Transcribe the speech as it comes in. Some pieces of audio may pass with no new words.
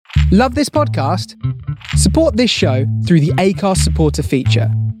Love this podcast? Support this show through the Acast supporter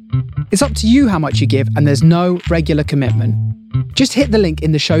feature. It's up to you how much you give, and there's no regular commitment. Just hit the link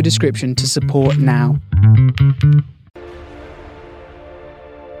in the show description to support now.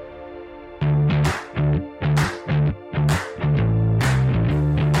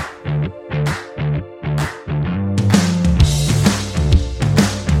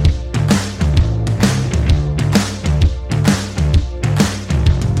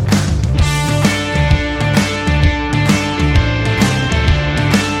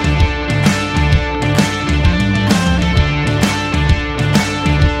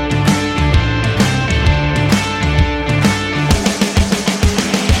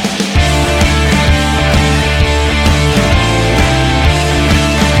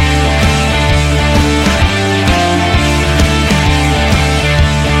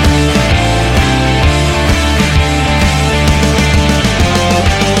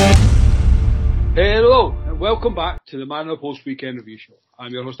 Welcome back to the Man on the Post Weekend Review Show.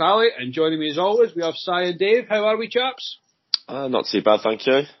 I'm your host Ali, and joining me as always we have Si and Dave. How are we, chaps? Not too bad, thank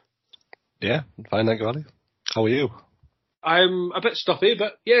you. Yeah, fine, thank you, Ali. How are you? I'm a bit stuffy,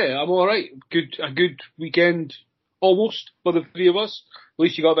 but yeah, I'm alright. A good weekend, almost, for the three of us. At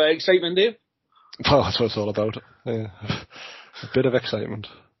least you got a bit of excitement, Dave. Well, that's what it's all about. Yeah. A bit of excitement.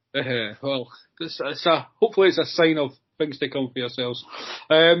 Well, hopefully it's a sign of things to come for yourselves.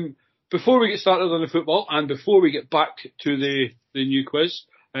 Before we get started on the football, and before we get back to the new quiz,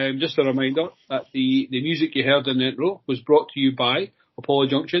 just a reminder that the music you heard in the intro was brought to you by Apollo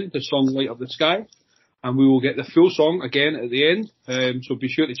Junction, the song Light Up the Sky, and we will get the full song again at the end, so be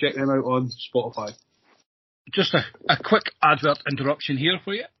sure to check them out on Spotify. Just a quick advert interruption here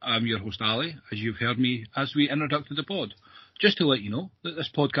for you. I'm your host Ali, as you've heard me as we introduced the pod. Just to let you know that this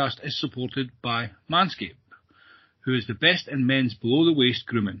podcast is supported by Manscaped, who is the best in men's below-the-waist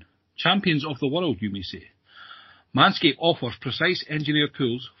grooming. Champions of the world, you may say. Manscaped offers precise engineered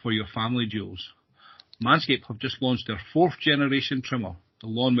tools for your family jewels. Manscaped have just launched their 4th generation trimmer, the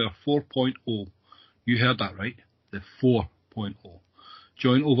Lawnmower 4.0. You heard that right, the 4.0.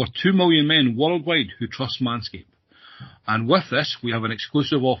 Join over 2 million men worldwide who trust Manscaped. And with this, we have an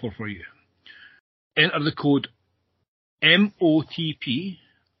exclusive offer for you. Enter the code MOTP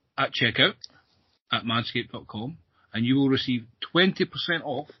at checkout at manscaped.com and you will receive 20%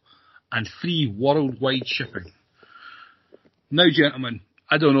 off and free worldwide shipping. Now, gentlemen,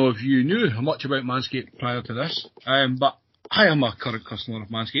 I don't know if you knew much about Manscaped prior to this, but I am a current customer of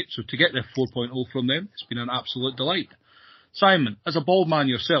Manscaped, so to get the 4.0 from them, it's been an absolute delight. Simon, as a bald man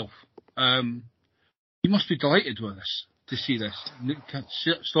yourself, you must be delighted with this, to see this. You can't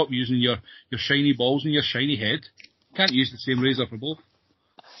stop using your shiny balls and your shiny head. You can't use the same razor for both.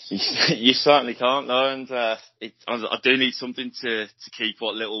 You certainly can't, no, and I do need something to keep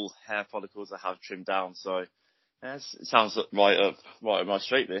what little hair follicles I have trimmed down, so it sounds right up my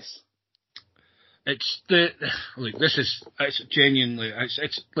street, this. It's genuinely,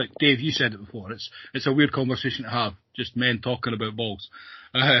 it's like Dave, you said it before, it's a weird conversation to have, just men talking about balls.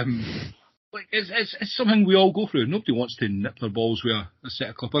 It's something we all go through. Nobody wants to nip their balls with a set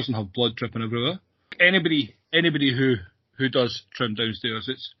of clippers and have blood dripping everywhere. Anybody who does trim downstairs,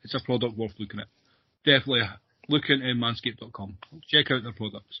 it's a product worth looking at. Definitely look into manscaped.com. Check out their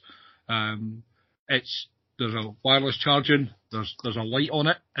products. There's a wireless charging, there's a light on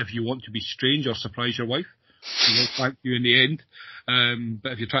it if you want to be strange or surprise your wife. She will thank you in the end.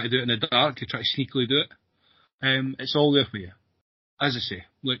 But if you try to do it in the dark, you try to sneakily do it, it's all there for you. As I say,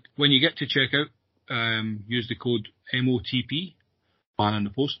 look, when you get to checkout, use the code MOTP, Man on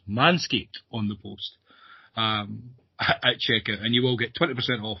the Post, Manscaped on the Post, at checkout, and you will get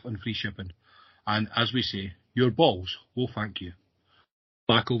 20% off and free shipping. And as we say, your balls will thank you.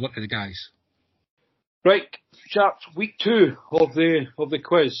 Back over to the guys. Right, chaps, week 2 of the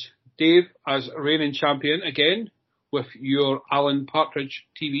quiz. Dave, as reigning champion again, with your Alan Partridge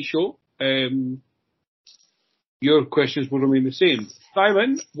TV show. Your questions will remain the same.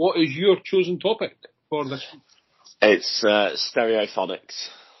 Simon, what is your chosen topic for this week? It's stereophonics.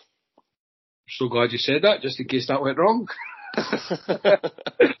 So glad you said that, just in case that went wrong.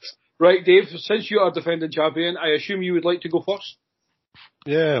 Right, Dave, since you are defending champion, I assume you would like to go first?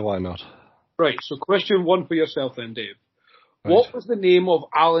 Yeah, why not? Right, so question 1 for yourself then, Dave. Right. What was the name of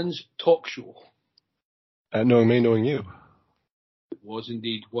Alan's talk show? Knowing me, knowing you. It was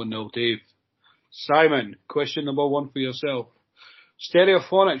indeed 1-0, Dave. Simon, question number 1 for yourself.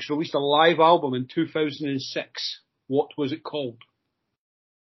 Stereophonics released a live album in 2006. What was it called?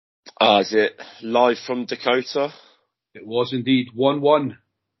 Is it Live from Dakota? It was indeed 1-1.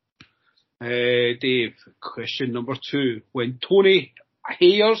 Dave, question number 2. When Tony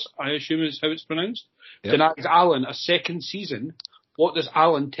Hayers, I assume is how it's pronounced, denies Alan a second season. What does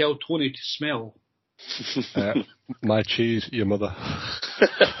Alan tell Tony to smell? My cheese, your mother.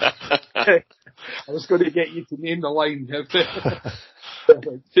 I was going to get you to name the line.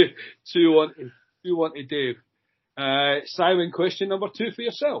 2-1 to Dave. Simon, question number 2 for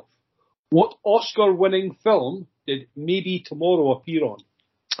yourself. What Oscar-winning film did Maybe Tomorrow appear on?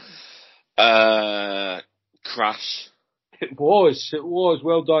 Crash. It was.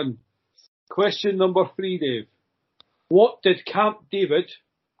 Well done. Question number 3, Dave. What did Camp David,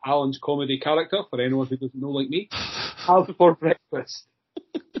 Alan's comedy character, for anyone who doesn't know like me, have for breakfast?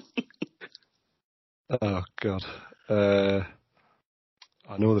 Oh God. I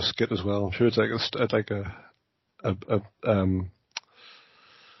know the skit as well. I'm sure it's like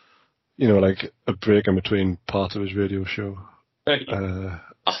a break in between parts of his radio show. I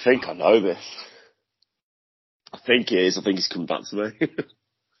think I know this. I think it is. I think he's come back to me.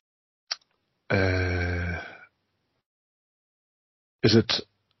 Is it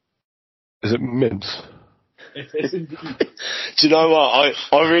mince? It is indeed. Do you know what?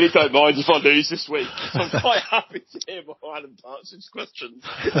 I really don't mind if I lose this week. I'm quite happy to hear more Alan Partridge questions.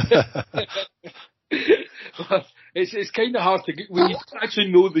 It's kind of hard to get, when you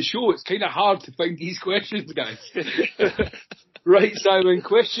actually know the show, it's kind of hard to find these questions, guys. Right, Simon,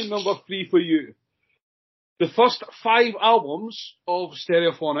 question number 3 for you. The first 5 albums of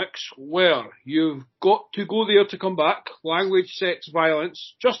Stereophonics were You've Got to Go There to Come Back, Language, Sex,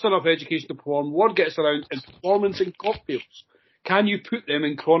 Violence, Just Enough Education to Perform, Word Gets Around, and Performance in Cocktails. Can you put them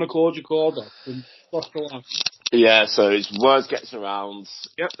in chronological order from first to last? Yeah, so it's Word Gets Around,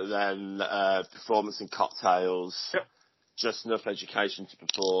 Yep. then Performance in Cocktails, Yep. Just Enough Education to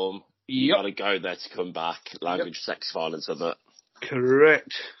Perform, Yep. Gotta Go There to Come Back, Language, Sex, Violence, of it.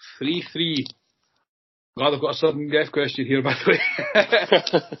 Correct. 3-3. Glad I've got a sudden death question here, by the way.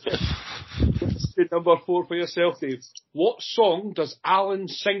 Question number 4 for yourself, Dave. What song does Alan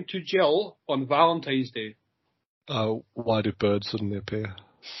sing to Jill on Valentine's Day? Why do birds suddenly appear?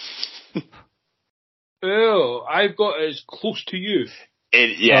 Oh, I've got it as Close to You.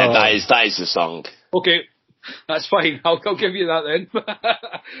 That is the song. Okay, that's fine. I'll give you that then.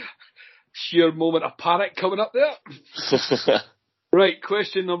 Sheer moment of panic coming up there. Right,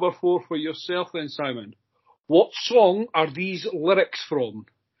 question number 4 for yourself then, Simon. What song are these lyrics from?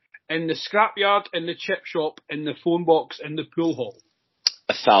 In the scrapyard, in the chip shop, in the phone box, in the pool hall?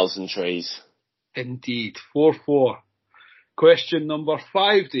 1,000 Trees. Indeed. 4-4. Question number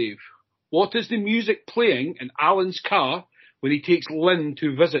 5, Dave. What is the music playing in Alan's car when he takes Lynn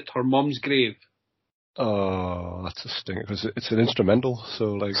to visit her mum's grave? Oh, that's a stinker, because it's an instrumental,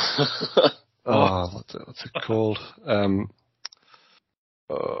 so like... what's it called?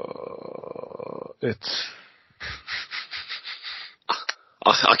 It's...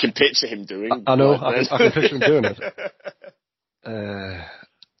 I can picture him doing it. I know, I can picture him doing it. I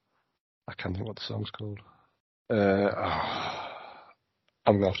can't think what the song's called. I'm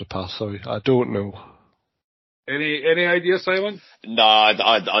going to have to pass, sorry. I don't know. Any idea, Simon? No, I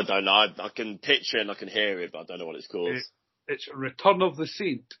don't know. I can picture it and I can hear it, but I don't know what it's called. It's Return of the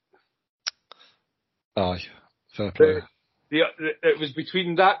Saint. Aye, fair play. It was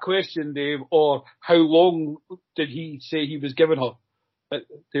between that question, Dave, or how long did he say he was giving her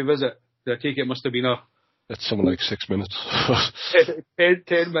to visit? I take it must have been It's something like 6 minutes.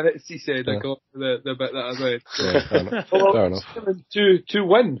 10 minutes, he said. Yeah. I got the bit that I read. Yeah, fair enough. To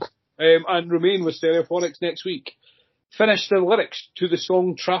win and remain with Stereophonics next week. Finish the lyrics to the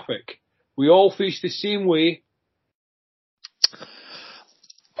song Traffic. We all face the same way.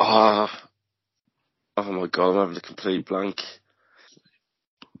 Oh my God, I'm having a complete blank.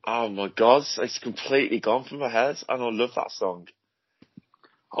 Oh my God, it's completely gone from my head, and I love that song.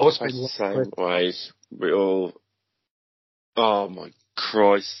 It's the same way. We all... Oh my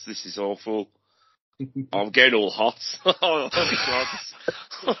Christ, this is awful. I'm getting all hot. Oh my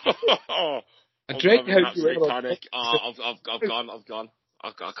God. I dread how you panic. I've gone.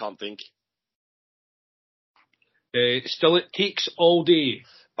 I can't think. Still It Takes All Day.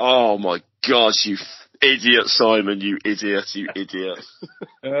 Oh my gosh, you idiot, Simon, you idiot.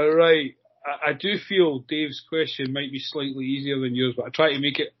 Right. I do feel Dave's question might be slightly easier than yours, but I try to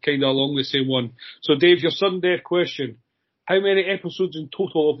make it kind of along the same one. So Dave, your sudden death question. How many episodes in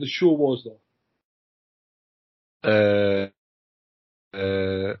total of the show was there?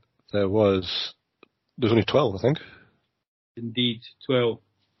 There's only 12, I think. Indeed, 12.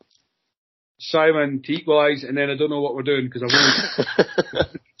 Simon, to equalise, and then I don't know what we're doing because I've only...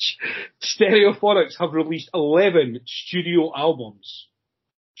 Stereophonics have released 11 studio albums.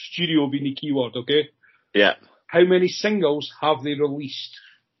 Studio being the keyword, okay? Yeah. how many singles have they released?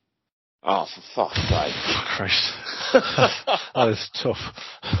 Oh, for fuck's sake. Christ. That is tough.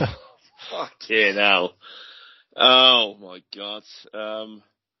 Fucking hell. Oh my God.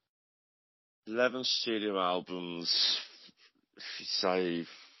 11 studio albums. If you say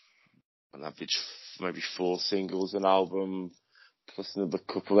on average maybe 4 singles an album, plus another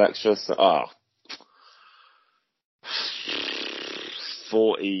couple extras.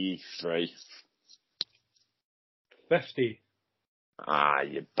 43. 50.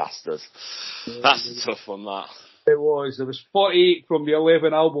 You bastard. That's a tough one, that. It was. There was 48 from the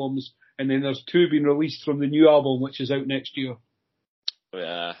 11 albums, and then there's 2 being released from the new album, which is out next year.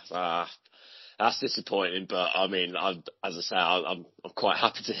 Yeah, that's disappointing, but I mean, as I say, I'm quite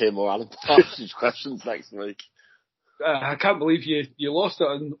happy to hear more Alan Partridge questions next week. I can't believe you lost it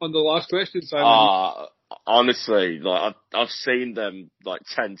on the last question, Simon. Honestly, like I've seen them like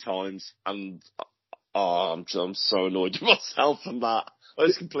 10 times, and I'm so annoyed with myself from that. I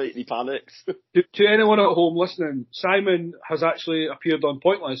was completely panicked. To anyone at home listening, Simon has actually appeared on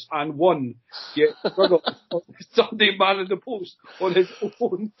Pointless and won, yet struggled on Sunday Man in the Post on his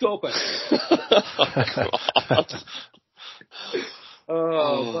own topic. But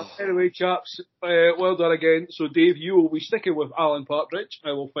anyway, chaps, well done again. So, Dave, you will be sticking with Alan Partridge.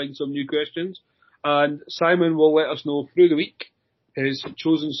 I will find some new questions. And Simon will let us know through the week his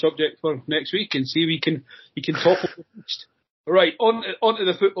chosen subject for next week and see if he can topple the next. Right, on to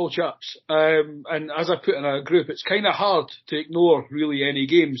the football, chaps. And as I put in our group, it's kind of hard to ignore really any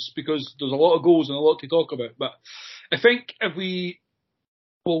games because there's a lot of goals and a lot to talk about. But I think if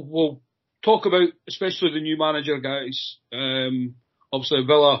we'll talk about especially the new manager guys. Obviously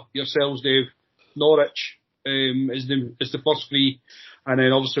Villa, yourselves, Dave, Norwich is the first 3, and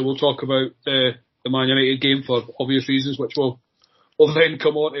then obviously we'll talk about the Man United game for obvious reasons, which we'll then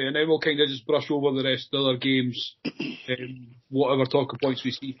come on to, and then we'll kind of just brush over the rest of the other games, whatever talking points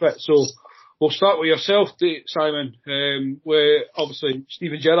we see fit. So we'll start with yourself, Simon, where obviously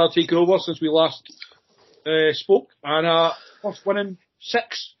Steven Gerrard taken over since we last spoke, and first winning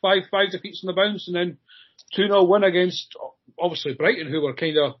 5 defeats in the bounce, and then 2-0 win against obviously Brighton, who were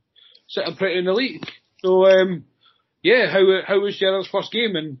kind of sitting pretty in the league. So how was Gerrard's first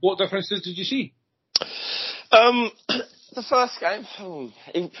game, and what differences did you see? The first game,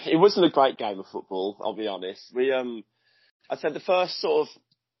 it wasn't a great game of football, I'll be honest. I said the first sort of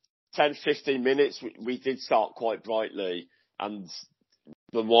 10-15 minutes, we did start quite brightly, and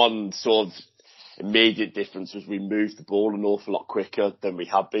the one sort of immediate difference was we moved the ball an awful lot quicker than we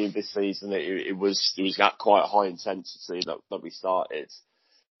had been this season. It was at quite a high intensity that we started,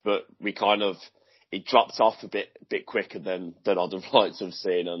 but it dropped off a bit quicker than I'd have liked to have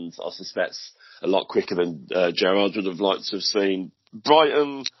seen, and I suspect a lot quicker than Gerrard would have liked to have seen.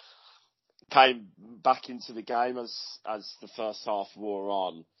 Brighton came back into the game as the first half wore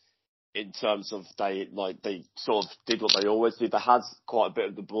on, in terms of they sort of did what they always did. They had quite a bit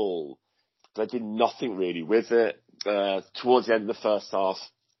of the ball. They did nothing really with it. Towards the end of the first half,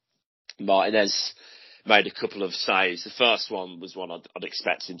 Martinez made a couple of saves. The first one was one I'd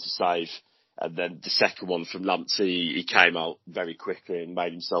expect him to save. And then the second one from Lamptey, he came out very quickly and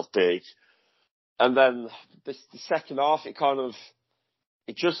made himself big. And then the second half, it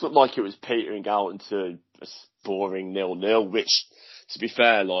just looked like it was petering out into a boring 0-0, which, to be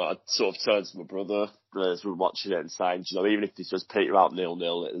fair, like, I sort of turned to my brother as we were watching it and saying, even if this does peter out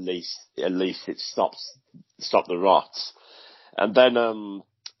 0-0, at least it stops the rot. And then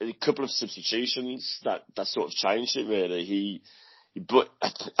a couple of substitutions that sort of changed it really. But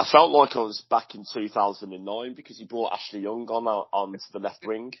I felt like I was back in 2009 because he brought Ashley Young on to the left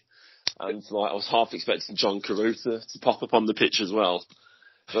wing, and like I was half expecting John Carew to pop up on the pitch as well.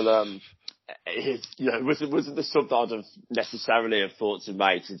 But it wasn't the sub that I'd have necessarily have thought to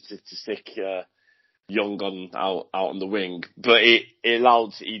make to stick Young out on the wing. But it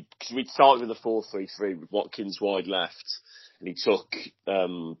allowed, because we'd started with a 4-3-3 with Watkins wide left, and he took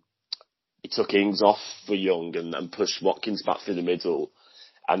Ings off for Young and pushed Watkins back through the middle.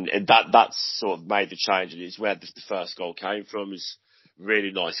 And that sort of made the change, and it's where the first goal came from. Is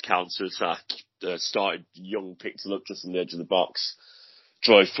really nice counter-attack. Started, Young picked it up just on the edge of the box,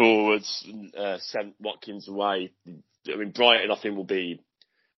 drove forwards, and sent Watkins away. I mean, Brighton, I think, will be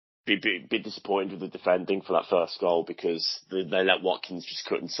disappointed with the defending for that first goal, because they let Watkins just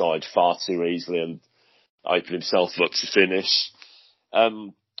cut inside far too easily and open himself up to finish.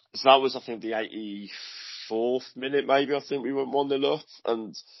 So that was, I think, the 84th minute, maybe. I think we went 1-0 up.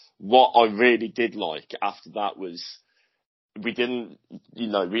 And what I really did like after that was, we didn't,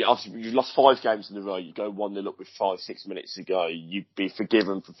 we lost 5 games in a row. You go 1-0 up with 5-6 minutes to go. You'd be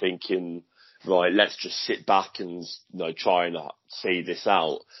forgiven for thinking, right, let's just sit back and try and see this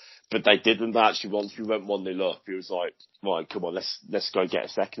out. But they didn't. Actually, once we went 1-0 up, it was like, right, come on, let's go get a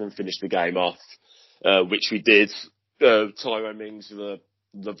second and finish the game off, which we did. Tyrone Mings with a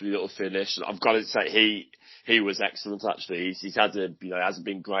lovely little finish. I've got to say he was excellent. Actually, he's had hasn't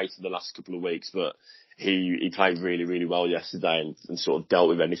been great in the last couple of weeks, but he played really, really well yesterday and sort of dealt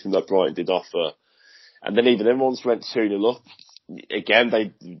with anything that Brighton did offer. And then even then, once we went 2-0 up, again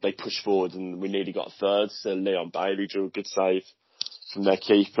they pushed forward and we nearly got a third. So Leon Bailey drew a good save from their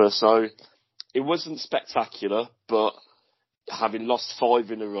keeper. So it wasn't spectacular, but having lost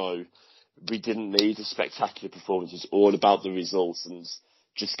 5 in a row, we didn't need a spectacular performance. It's all about the results and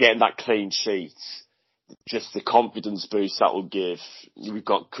just getting that clean sheet. Just the confidence boost that will give. We've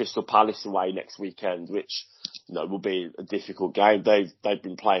got Crystal Palace away next weekend, which will be a difficult game. They've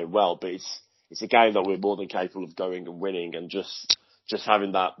been playing well, but it's a game that we're more than capable of going and winning, and just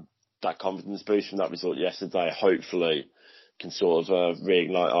having that confidence boost from that result yesterday, hopefully, can sort of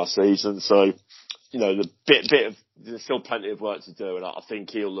reignite our season. So, there's still plenty of work to do, and I think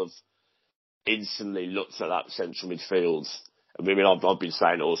he'll have instantly looked at that central midfield. I mean, I've been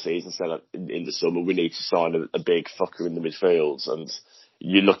saying all season, saying in the summer, we need to sign a big fucker in the midfield. And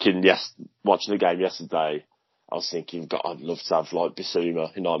you're watching the game yesterday, I was thinking, God, I'd love to have like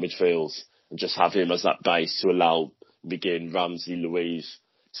Bissouma in our midfield and just have him as that base to allow McGinn, Ramsey, Louise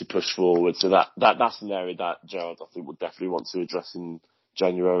to push forward. So that's an area that Gerrard, I think, would definitely want to address in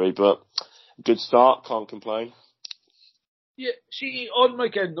January. But good start, can't complain. Yeah, see, on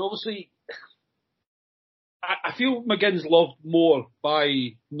McGinn, obviously, I feel McGinn's loved more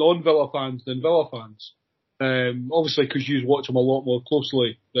by non-Villa fans than Villa fans. Obviously, because you watch him a lot more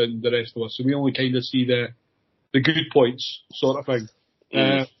closely than the rest of us, so we only kind of see the good points, sort of thing.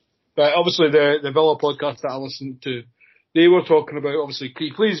 But obviously, the Villa podcast that I listened to, they were talking about, obviously,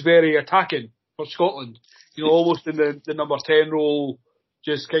 he plays very attacking for Scotland. Almost in the number 10 role,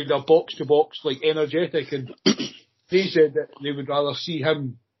 just kind of box to box, like energetic. And they said that they would rather see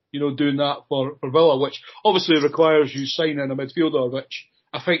him doing that for Villa, which obviously requires you signing a midfielder, which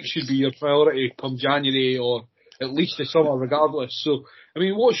I think should be your priority come January or at least the summer regardless. So, I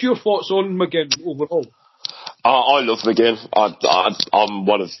mean, what's your thoughts on McGinn overall? I love McGinn. I'm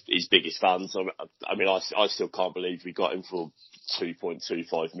one of his biggest fans. I mean, I still can't believe we got him for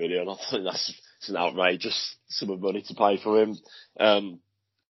 2.25 million. I think that's an outrageous sum of money to pay for him.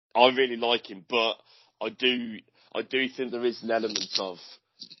 I really like him, but I do think there is an element of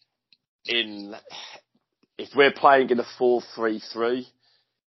if we're playing in a 4-3-3,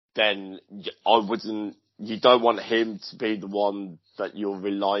 then you don't want him to be the one that you're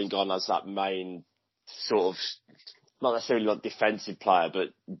relying on as that main sort of, not necessarily like defensive player, but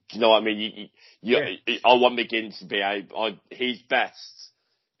you know what I mean? I want McGinn to be he's best.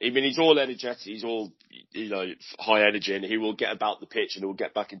 I mean, he's all energetic, he's all, high energy, and he will get about the pitch and he'll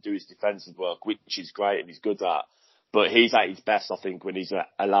get back and do his defensive work, which is great and he's good at. But he's at his best, I think, when he's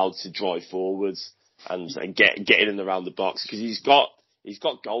allowed to drive forwards and get in and around the box, because he's got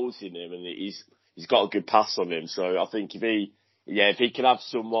goals in him and he's got a good pass on him. So I think if he can have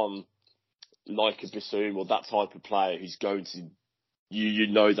someone like a Bissouma or that type of player who's going to,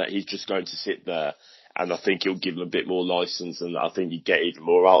 that he's just going to sit there, and I think he'll give him a bit more license, and I think you get even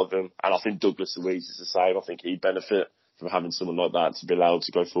more out of him. And I think Douglas Luiz is the same. I think he'd benefit from having someone like that to be allowed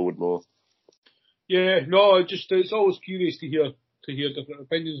to go forward more. Yeah, no, it's always curious to hear different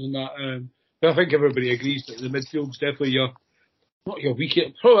opinions on that. But I think everybody agrees that the midfield's definitely not your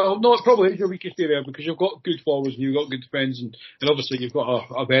weakest, probably is your weakest area, because you've got good forwards and you've got good defence, and obviously you've got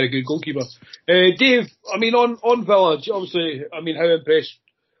a very good goalkeeper. Dave, I mean, on Villa, obviously, I mean, how impressed?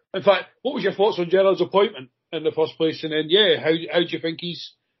 In fact, what was your thoughts on Gerrard's appointment in the first place, and then how do you think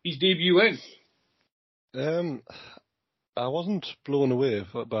his debut went? I wasn't blown away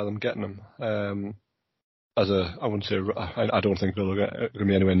by them getting him. I wouldn't say, I don't think Villa are going to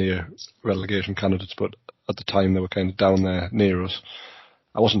be anywhere near relegation candidates, but at the time they were kind of down there near us.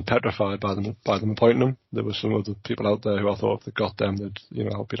 I wasn't petrified by them appointing them. There were some other people out there who I thought if they got them, I'd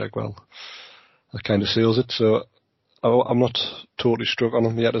be like, well, that kind of seals it. So I'm not totally struck on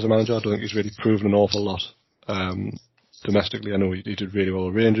him yet as a manager. I don't think he's really proven an awful lot. Domestically, I know he did really well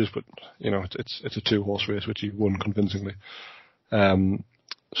at Rangers, but it's a 2-horse race which he won convincingly. So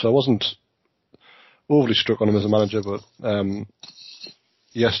I wasn't overly struck on him as a manager, but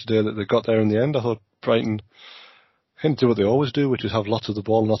yesterday that they got there in the end, I thought Brighton didn't do what they always do, which is have lots of the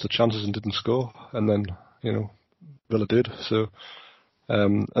ball, lots of chances, and didn't score. And then Villa did. So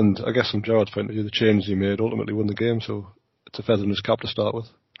and I guess from Gerrard's point of view, the changes he made ultimately won the game. So it's a feather in his cap to start with.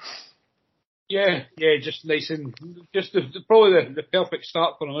 Yeah, just nice and just probably the perfect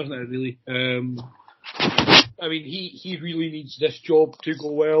start for him, isn't it? Really. I mean, he really needs this job to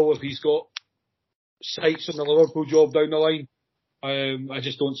go well if he's got sights on the Liverpool job down the line. I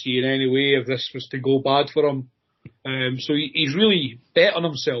just don't see in any way if this was to go bad for him. So he's really bet on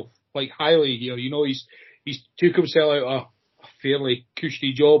himself, like highly here. You know, he's took himself out a fairly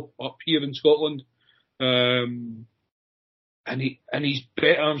cushy job up here in Scotland. And he's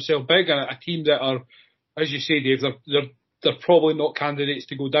bet on himself big, and a team that are, as you say, Dave, they're probably not candidates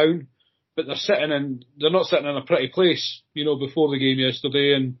to go down, but they're not sitting in a pretty place, you know, before the game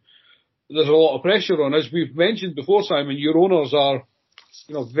yesterday, and there's a lot of pressure on. As we've mentioned before, Simon, your owners are,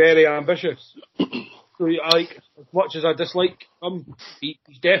 you know, very ambitious. So, like, as much as I dislike him,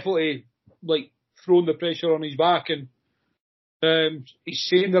 he's definitely like throwing the pressure on his back, and he's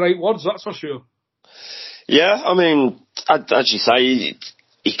saying the right words. That's for sure. Yeah, I mean, as you say,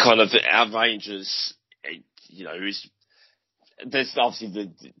 he kind of outranges. You know, there's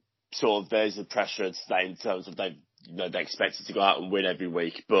obviously there's the pressure today in terms of they expect it to go out and win every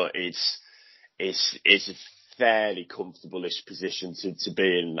week, but it's a fairly comfortable-ish position to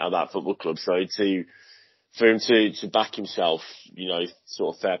be in at that football club. So for him to back himself, you know,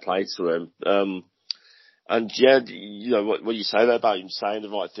 sort of fair play to him. And yeah, you know, what you say there about him saying the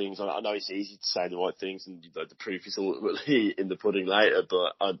right things, I know it's easy to say the right things, and you know, the proof is ultimately in the pudding later,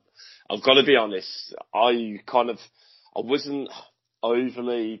 but I've got to be honest, I wasn't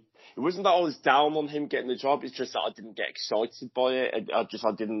overly, it wasn't that I was down on him getting the job, it's just that I didn't get excited by it. I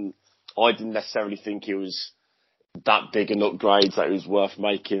didn't necessarily think it was that big an upgrade that it was worth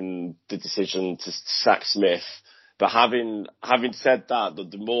making the decision to sack Smith. But having said that,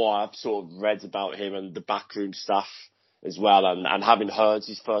 the more I've sort of read about him and the backroom staff as well, and having heard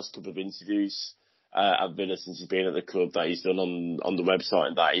his first couple of interviews at Villa since he's been at the club that he's done on the website,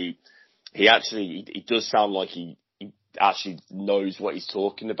 and that he does sound like he actually knows what he's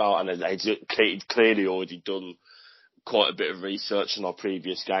talking about, and he's clearly already done quite a bit of research on our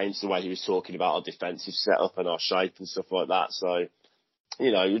previous games, the way he was talking about our defensive setup and our shape and stuff like that. So,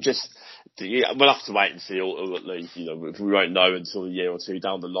 you know, we'll have to wait and see ultimately. You know, we won't know until a year or two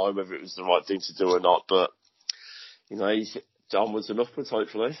down the line whether it was the right thing to do or not. But, you know, he's onwards and upwards,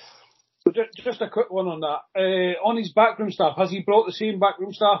 hopefully. Just a quick one on that. On his backroom staff, has he brought the same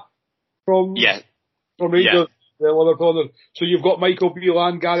backroom staff from Rangers? Yeah. Liverpool? So you've got Michael Beale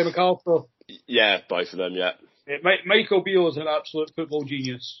and Gary McAllister? Yeah, both of them, yeah. Michael Beale is an absolute football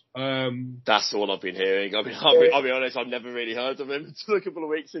genius. That's all I've been hearing. I mean, I'll be honest, I've never really heard of him until a couple of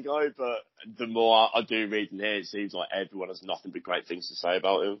weeks ago, but the more I do read and hear, it seems like everyone has nothing but great things to say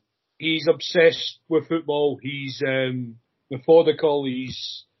about him. He's obsessed with football. He's methodical.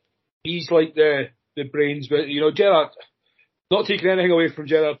 He's like the brains, but you know, Gerrard, not taking anything away from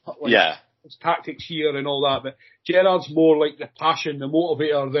Gerrard, like, his tactics here and all that, but Gerrard's more like the passion, the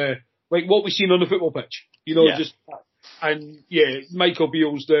motivator, like what we've seen on the football pitch. You know, Michael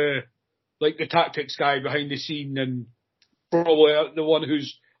Beale's the tactics guy behind the scene, and probably the one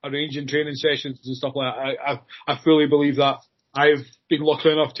who's arranging training sessions and stuff like that. I fully believe that. I've been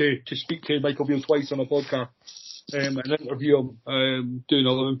lucky enough to speak to Michael Beale twice on a podcast, and interview him, doing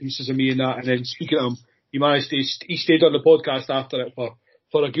 11 pieces of me and that, and then speaking to him. He stayed on the podcast after it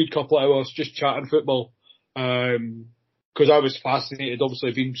for a good couple of hours, just chatting football. Because I was fascinated,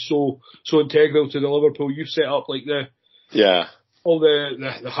 obviously being so integral to the Liverpool youth set up, like all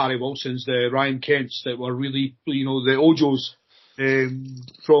the Harry Wilsons, the Ryan Kents that were really, you know, the Ojos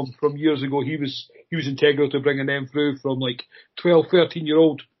from years ago. He was integral to bringing them through from like 12,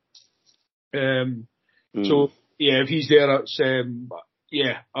 13-year-old. So yeah, if he's there, it's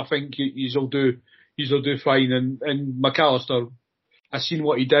I think he'll do fine. And McAllister, I've seen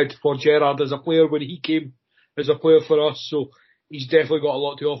what he did for Gerrard as a player when he came as a player for us, so he's definitely got a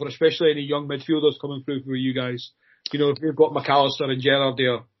lot to offer, especially any young midfielders coming through for you guys. You know, if you've got McAllister and Gerrard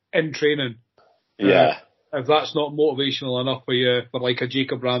there in training, if that's not motivational enough for you, for like a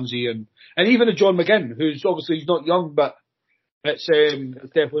Jacob Ramsey and even a John McGinn, who's obviously he's not young, but it's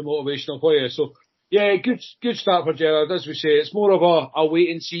definitely motivational for you. So yeah, good start for Gerrard. As we say, it's more of a wait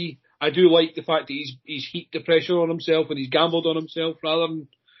and see. I do like the fact that he's heaped the pressure on himself and he's gambled on himself rather than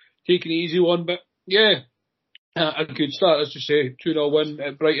taking an easy one, but yeah. A good start, as you say, 2-0 win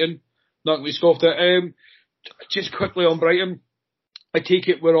at Brighton. Not going to be scoffed at. Just quickly on Brighton, I take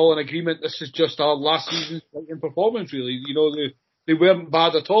it we're all in agreement this is just our last season's Brighton performance, really. You know, they weren't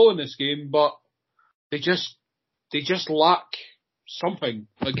bad at all in this game, but they just lack something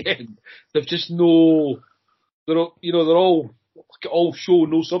again. They've just they're all show,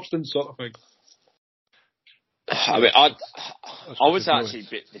 no substance sort of thing. I mean, I was actually a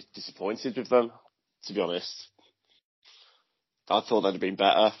bit disappointed with them, to be honest. I thought they'd have been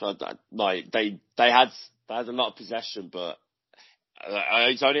better. Like they had a lot of possession, but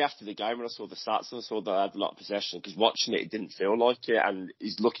it's only after the game when I saw the stats and I saw that they had a lot of possession, because watching it didn't feel like it. And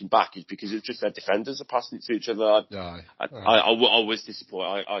he's looking back, it's because it's just their defenders are passing it to each other. I was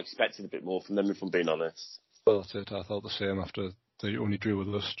disappointed. I expected a bit more from them, if I'm being honest. Well, that's it. I thought the same after they only drew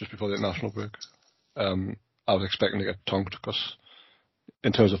with us just before the international break. I was expecting to get tonked, because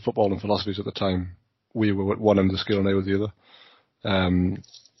in terms of football and philosophies at the time, we were at one end of the scale and they were the other.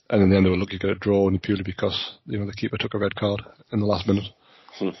 And in the end, they were lucky to get a draw, only purely because the keeper took a red card in the last minute.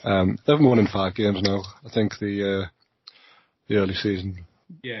 They haven't won in 5 games now. I think the early season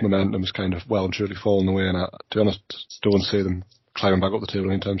momentum has kind of well and truly fallen away, and to be honest, don't see them climbing back up the table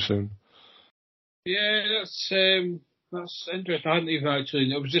anytime soon. Yeah, that's interesting. I hadn't even I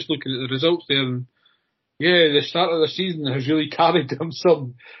was just looking at the results there, and the start of the season has really carried them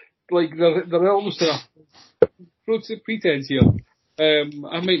some. Like they're almost a pretense here. I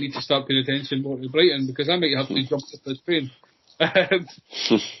might need to start paying attention more to Brighton, because I might have to jump off this train.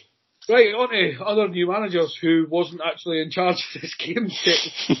 Right, on to other new managers who wasn't actually in charge of this game.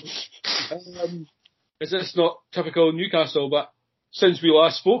 Is this not typical Newcastle? But since we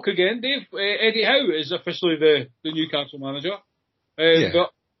last spoke again, Dave, Eddie Howe is officially the Newcastle manager.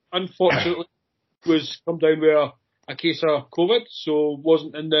 But unfortunately was come down with a case of COVID, so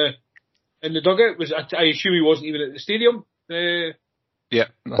wasn't in the dugout. I assume he wasn't even at the stadium. Yeah,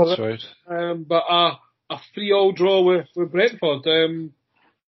 that's right. But a 3-3 draw with Brentford.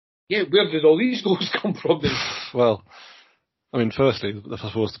 Where did all these goals come from then? Well, I mean, firstly, I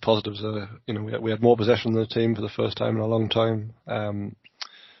suppose the positives are, we had more possession than the team for the first time in a long time.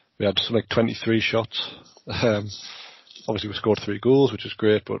 We had something like 23 shots. Obviously, we scored 3 goals, which is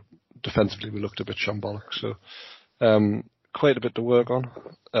great, but defensively we looked a bit shambolic. So, quite a bit to work on.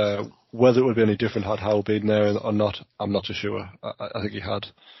 Whether it would be any different had Howe been there or not, I'm not so sure. I think he had,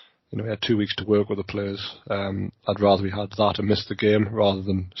 he had 2 weeks to work with the players. I'd rather we had that and missed the game rather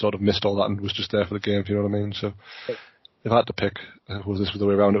than sort of missed all that and was just there for the game, if you know what I mean. So if I had to pick, was this the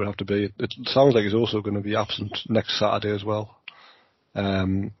way around it would have to be. It sounds like he's also going to be absent next Saturday as well,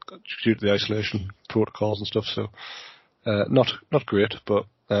 due to the isolation protocols and stuff. So not great, but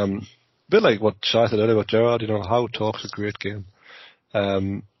a bit like what Shai said earlier about Gerrard. Howe talks a great game.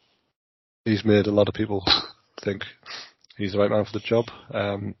 He's made a lot of people think he's the right man for the job.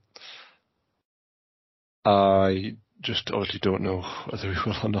 I just obviously don't know whether we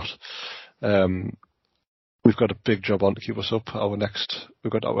will or not. We've got a big job on to keep us up.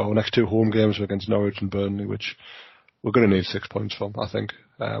 We've got our next 2 home games against Norwich and Burnley, which we're going to need 6 points from, I think.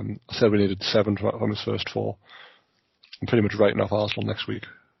 I said we needed 7 from his first 4. I'm pretty much writing off Arsenal next week.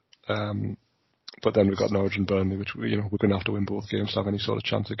 But then we've got Norwich and Burnley, which we're going to have to win both games to have any sort of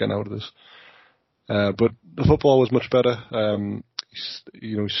chance of getting out of this. But the football was much better.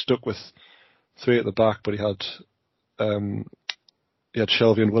 He stuck with 3 at the back, but he had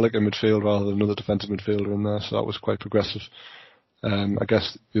Shelvey and Willock in midfield rather than another defensive midfielder in there, so that was quite progressive. I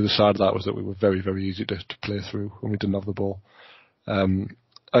guess the other side of that was that we were very, very easy to play through when we didn't have the ball. I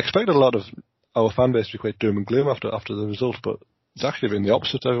expected a lot of our fan base to be quite doom and gloom after the result, but it's actually been the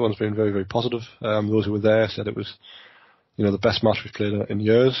opposite. Everyone's been very, very positive. Those who were there said it was, the best match we've played in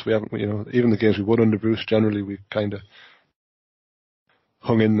years. We haven't, even the games we won under Bruce, generally we kind of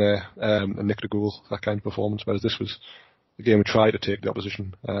hung in there and nicked a goal, that kind of performance. Whereas this was the game we tried to take the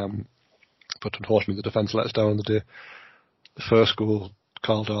opposition, but unfortunately the defence let us down on the day. The first goal,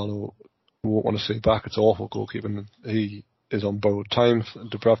 Carl Darlow won't want to see back. It's awful goalkeeping. He is on borrowed time.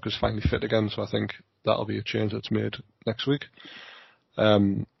 Dubravka's finally fit again, so I think that'll be a change that's made next week.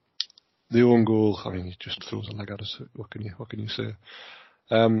 The own goal, I mean, he just throws a leg at us. What can you say?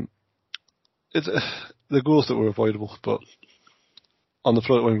 It's the goals that were avoidable, but on the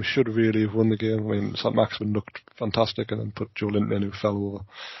float, when we should really have won the game. I mean, St. Maximin looked fantastic, and then put Joe Linton in, who fell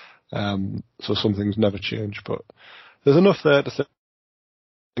over. So some things never change, but there's enough there to think.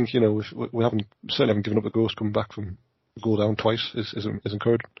 We certainly haven't given up the ghost. Coming back from a goal down twice is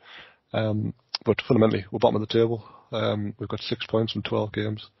encouraging. But fundamentally, we're bottom of the table. We've got 6 points from 12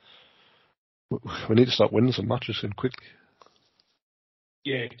 games. We need to start winning some matches soon, quickly.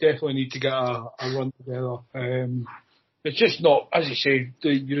 Yeah, definitely need to get a run together. It's just not, as you say,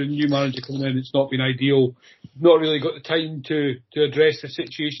 you're a new manager coming in, it's not been ideal. Not really got the time to address the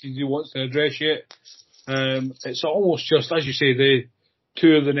situations he wants to address yet. It's almost just, as you say, the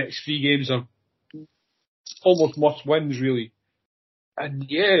 2 of the next 3 games are almost must wins, really. And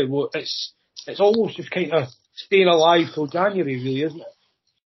it's almost just kind of staying alive till January, really, isn't it?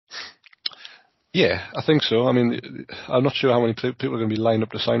 Yeah, I think so. I mean, I'm not sure how many people are going to be lined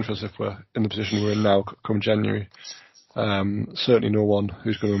up to sign for us if we're in the position we're in now come January. Certainly no one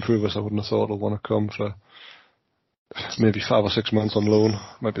who's going to improve us, I wouldn't have thought, will want to come for maybe 5 or 6 months on loan.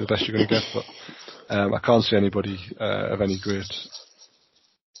 Might be the best you're going to get, but I can't see anybody of any great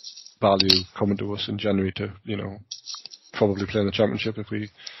value coming to us in January to, probably play in the Championship if we,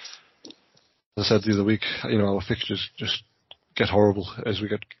 as I said the other week, our fixtures just get horrible as we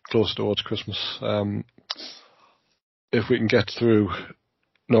get close towards Christmas. If we can get through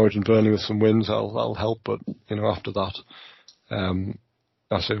Norwich and Burnley with some wins, that'll help, but, after that,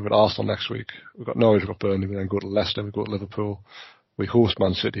 I say we've got Arsenal next week, we've got Norwich, we've got Burnley, we then go to Leicester, we go to Liverpool, we host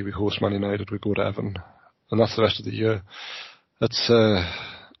Man City, we host Man United, we go to Everton, and that's the rest of the year. That's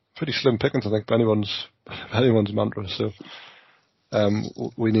pretty slim pickings, I think, for anyone's mantra. So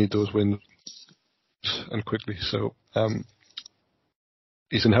we need those wins and quickly. So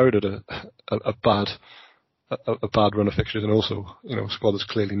he's inherited a bad run of fixtures, and also a squad that's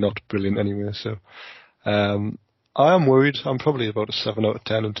clearly not brilliant anyway. So I am worried. I'm probably about a 7 out of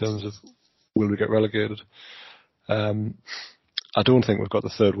 10 in terms of will we get relegated. I don't think we've got the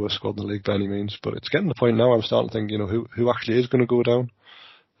third worst squad in the league by any means, but it's getting to the point now I'm starting to think, who actually is going to go down.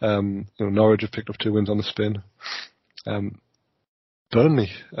 Norwich have picked up 2 wins on the spin. Burnley,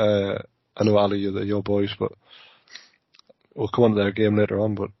 I know Ali, you're your boys, but we'll come on to their game later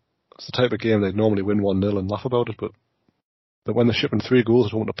on, but it's the type of game they'd normally win 1-0 and laugh about it, but when they're shipping 3 goals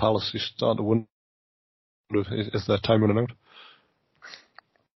at home to Palace, you start to wonder, is their time running out?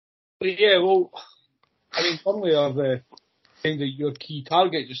 Yeah, well, I mean, Burnley are the kind of your key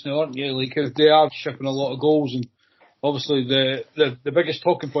target just now, aren't you? Like, they are shipping a lot of goals, and obviously the biggest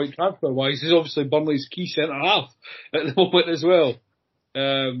talking point transfer-wise is obviously Burnley's key centre-half at the moment as well.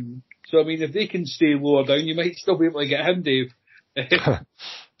 So, I mean, if they can stay lower down, you might still be able to get him, Dave.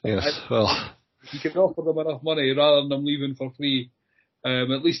 Yes, well, you can offer them enough money rather than them leaving for free.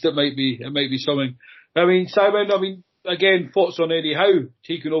 At least it might be something. I mean, Simon, again, thoughts on Eddie Howe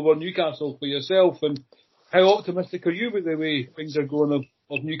taking over Newcastle for yourself, and how optimistic are you with the way things are going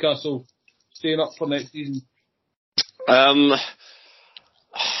of Newcastle staying up for next season?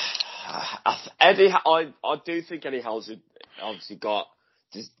 Eddie, I do think Eddie Howe's obviously got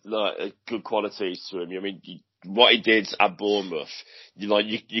just good qualities to him. I mean, what he did at Bournemouth,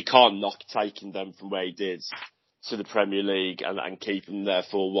 you can't knock taking them from where he did to the Premier League and keeping them there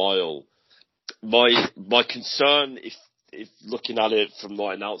for a while. My concern, if looking at it from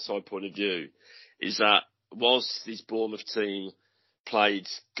like an outside point of view, is that whilst this Bournemouth team played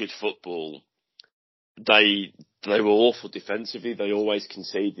good football, they were awful defensively. They always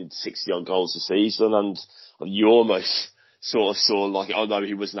conceded 60-odd goals a season, and you almost sort of saw, like, oh no,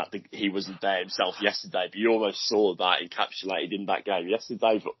 he wasn't there himself yesterday, but you almost saw that encapsulated in that game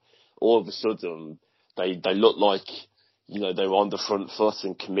yesterday. But all of a sudden, they looked like, they were on the front foot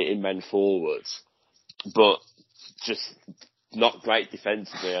and committing men forwards, but just not great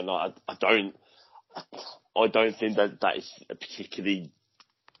defensively. And I don't think that is a particularly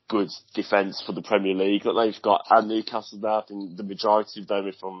good defence for the Premier League that they've got at Newcastle now. I think the majority of them,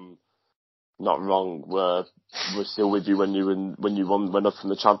 if I'm not wrong, were still with you when you went up from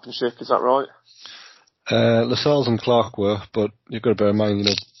the Championship. Is that right? Lascelles and Clark were, but you've got to bear in mind,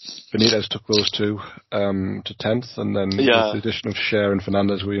 Benitez took those 2 to 10th, and then with the addition of Cher and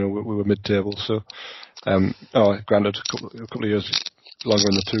Fernandes, we were mid-table. So, granted, a couple of years longer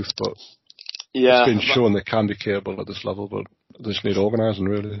in the tooth, but it's been shown they can be capable at this level, but they just need organising,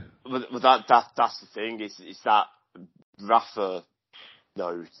 really. But that's the thing, is that Rafa,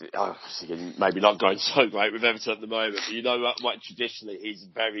 maybe not going so great with Everton at the moment, but what traditionally he's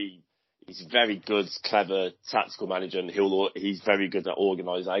a very good, clever tactical manager, and he's very good at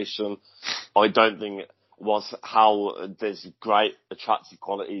organisation. I don't think there's great attractive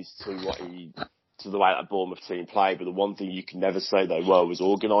qualities to the way that Bournemouth team play, but the one thing you can never say they were was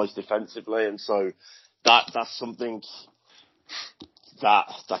organised defensively, and so that's something that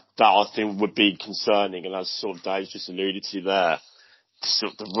I think would be concerning. And as sort of Dave just alluded to there,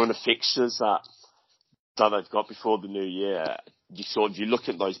 sort of the run of fixtures that they've got before the new year, you look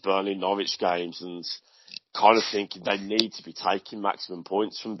at those Burnley Norwich games and kind of thinking they need to be taking maximum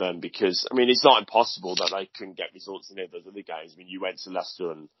points from them, because I mean, it's not impossible that they couldn't get results in those other games. I mean, you went to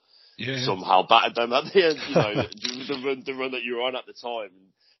Leicester and somehow battered them at the end, the run that you were on at the time.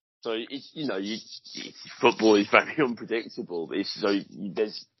 So football is very unpredictable. There's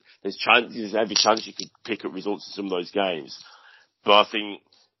every chance you could pick up results in some of those games. But I think,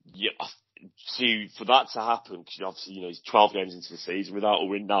 for that to happen, because obviously, it's 12 games into the season without a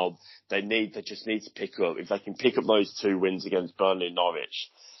win now, they just need to pick up. If they can pick up those 2 wins against Burnley and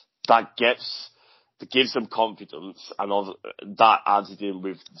Norwich, that gets gives them confidence, and that added in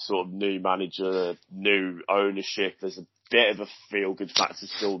with sort of new manager, new ownership. There's a bit of a feel-good factor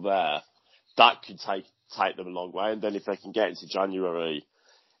still there. That could take them a long way, and then if they can get into January,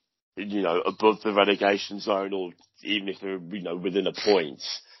 above the relegation zone, or even if they're within a point,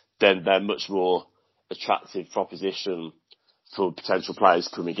 then they're much more attractive proposition for potential players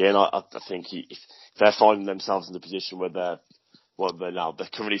coming in. I think if they're finding themselves in the position where they're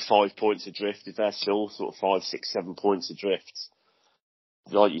currently 5 points adrift, if they're still sort of 5, 6, 7 points adrift,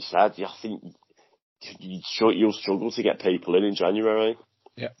 like you said, I think you'll struggle to get people in January.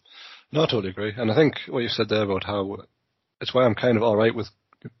 Yeah, no, I totally agree. And I think what you said there about how it's why I'm kind of all right with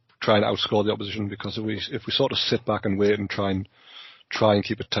trying to outscore the opposition, because if we sort of sit back and wait and try and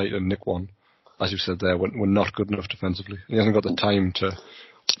keep it tight and nick one, as you said there, we're not good enough defensively. He hasn't got the time to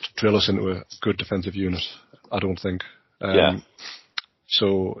drill us into a good defensive unit, I don't think.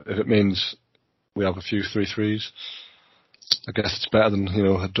 So if it means we have a few 3-3s, I guess it's better than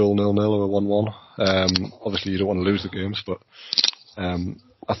a dull 0-0 or a 1-1. Obviously, you don't want to lose the games, but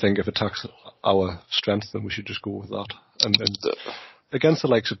I think if it attacks our strength, then we should just go with that. And against the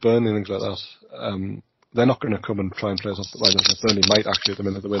likes of Burnley and things like that, they're not going to come and try and play us off the line. Burnley might actually at the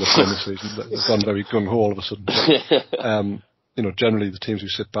minute, the way they're playing this season. They've gone very gung-ho all of a sudden. But, generally the teams who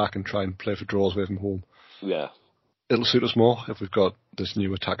sit back and try and play for draws away from home, it'll suit us more if we've got this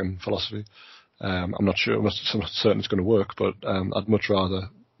new attacking philosophy. I'm not sure, I'm not certain it's going to work, but I'd much rather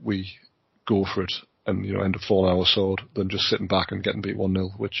we go for it and end up falling on our sword than just sitting back and getting beat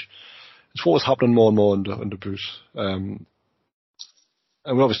 1-0, which is what was happening more and more under Bruce.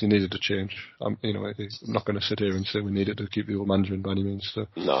 And we obviously needed to change. I'm not going to sit here and say we needed to keep the old manager in by any means. So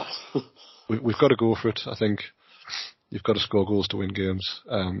no. We've got to go for it. I think you've got to score goals to win games,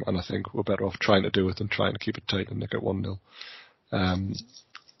 and I think we're better off trying to do it than trying to keep it tight and nick it 1-0.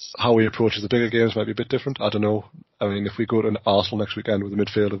 How we approach the bigger games might be a bit different. I don't know. I mean, if we go to Arsenal next weekend with a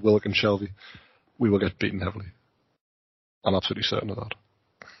midfield of Willock and Shelvey, we will get beaten heavily. I'm absolutely certain of that.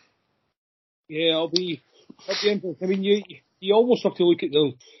 Yeah, I'll be interested. I mean, you almost have to look at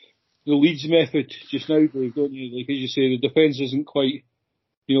the Leeds method just now, Dave, don't you? Like, as you say, the defence isn't quite,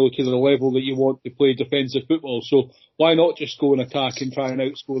 to the level that you want to play defensive football. So why not just go and attack and try and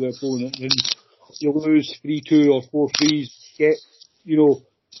outscore the opponent? And you lose 3-2 or 4-3s, get,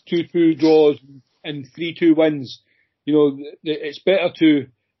 2-2 draws and 3-2 wins.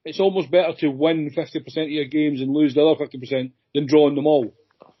 It's almost better to win 50% of your games and lose the other 50% than drawing them all.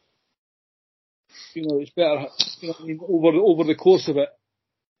 It's better, over the course of it,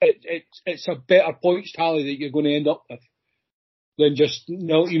 it's a better points tally that you're going to end up with than just, either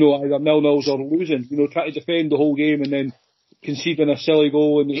 0-0s or losing. Try to defend the whole game and then conceding a silly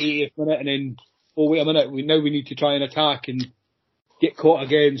goal in the 80th minute and then, oh, wait a minute, we need to try and attack and get caught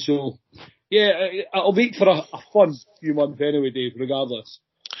again. So, yeah, I'll wait for a fun few months anyway, Dave, regardless.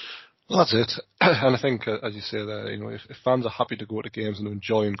 Well, that's it. And I think, as you say there, if fans are happy to go to games and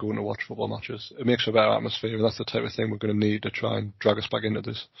enjoying going to watch football matches, it makes for a better atmosphere, and that's the type of thing we're going to need to try and drag us back into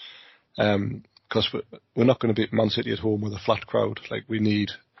this. Because we're not going to beat Man City at home with a flat crowd. Like, we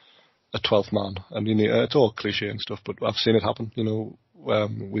need a 12th man, and it's all cliche and stuff, but I've seen it happen.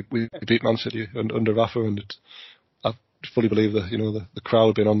 We beat Man City under Rafa, and I fully believe that the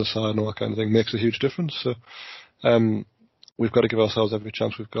crowd being on the side and all that kind of thing makes a huge difference. So. We've got to give ourselves every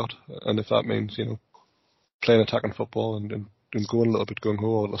chance we've got, and if that means playing attacking football and going a little bit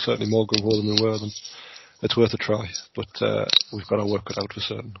gung-ho, or certainly more gung-ho than we were, then it's worth a try. But we've got our work cut out for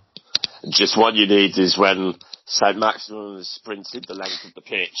certain. Just what you need is when St Maximin has sprinted the length of the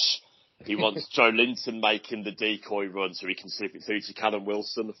pitch, he wants Joe Linton making the decoy run so he can slip it through to Callum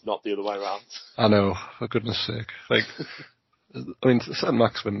Wilson, if not the other way around. I know, for goodness sake. St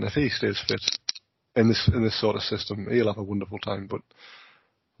Maximin, if he stays fit in this sort of system, he'll have a wonderful time. But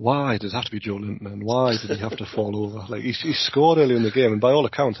why does it have to be Joe Linton, and why did he have to fall over? Like, he scored early in the game, and by all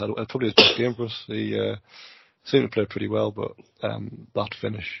accounts, had probably his best game for us. He seemed to play pretty well, but that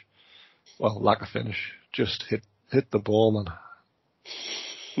finish, lack of finish, just hit the ball, man.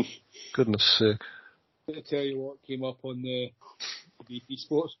 Goodness sake. I'll tell you what came up on the BT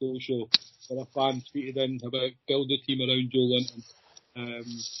Sports Goal show, where a fan tweeted in about build a team around Joe Linton.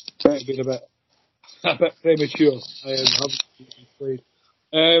 Might have been a bit premature.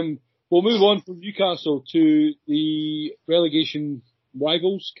 We'll move on from Newcastle to the relegation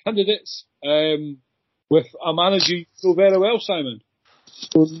rivals candidates, with a manager you know very well, Simon.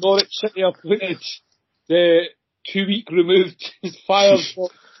 So Norwich City appointed the 2-week removed fired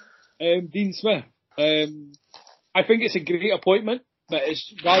Dean Smith. I think it's a great appointment, but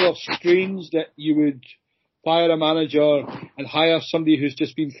it's rather strange that you would fire a manager and hire somebody who's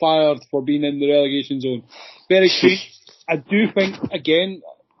just been fired for being in the relegation zone. Very strange. I do think, again,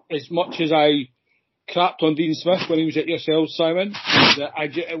 as much as I crapped on Dean Smith when he was at yourselves, Simon, that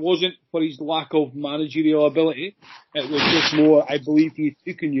it wasn't for his lack of managerial ability. It was just more, I believe he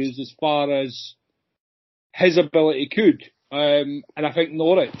took and used as far as his ability could. And I think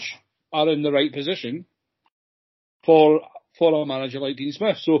Norwich are in the right position for a manager like Dean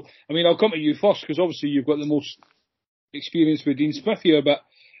Smith. So, I mean, I'll come to you first, because obviously you've got the most experience with Dean Smith here, but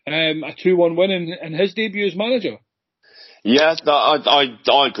a 2-1 win in his debut as manager. Yeah, no, I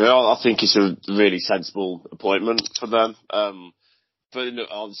agree. I think it's a really sensible appointment for them. But when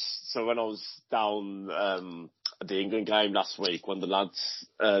I was down at the England game last week, one of the lads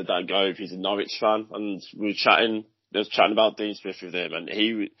that I go with, he's a Norwich fan, and we were chatting. I was chatting about Dean Smith with him, and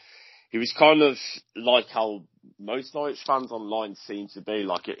he was kind of like how most Norwich fans online seem to be.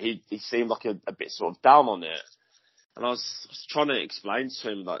 Like he seemed like a bit sort of down on it, and I was trying to explain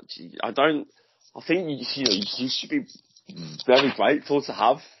to him that I think you should be very grateful to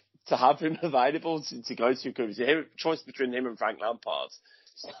have him available to go to, because the choice between him and Frank Lampard,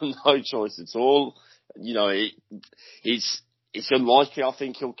 no choice at all. You know, it's unlikely. I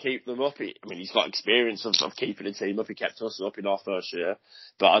think he'll keep them up. He's got experience of keeping a team up. He kept us up in our first year,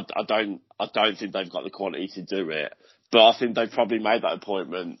 but I don't think they've got the quality to do it. But I think they've probably made that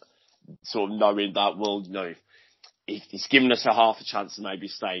appointment sort of knowing that, well, you know, he's given us a half a chance of maybe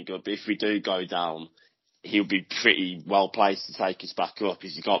staying up. But if we do go down, he'll be pretty well placed to take us back up.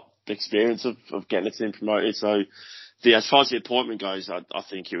 He's got the experience of getting a team promoted. So, as far as the appointment goes, I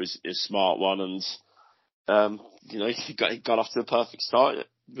think it was a smart one, and he got off to a perfect start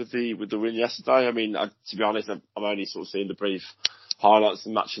with the win yesterday. I mean, to be honest, I'm only sort of seeing the brief highlights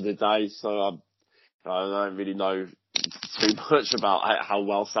and match of the day, so I don't really know too much about how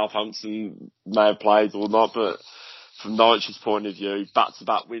well Southampton may have played or not. But from Norwich's point of view,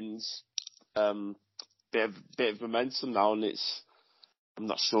 back-to-back wins. Bit of momentum now, and I'm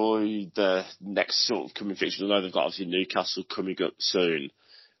not sure who the next sort of coming fixture. I know they've got obviously Newcastle coming up soon,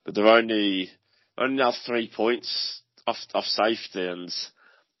 but they're only now 3 points off safety, and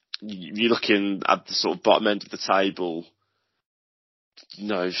you're looking at the sort of bottom end of the table. You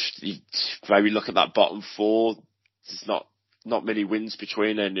know, you maybe look at that bottom four. There's not many wins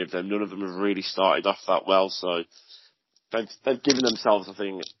between any of them. None of them have really started off that well, so they've given themselves, I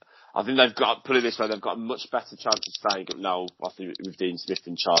think they've got, put it this way, they've got a much better chance of staying up now, I think, with Dean Smith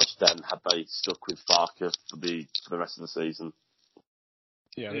in charge than had they stuck with Barker for the rest of the season.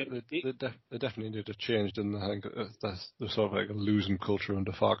 Yeah, they definitely need to change, didn't they? I think there's sort of like a losing culture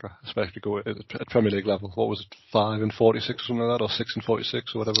under Farker, especially going at Premier League level. What was it, 5 and 46 or something like that, or 6 and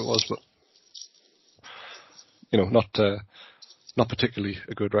 46 or whatever it was? But not particularly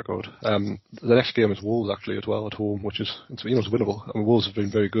a good record. The next game is Wolves actually as well at home, which is it's winnable. I mean, Wolves have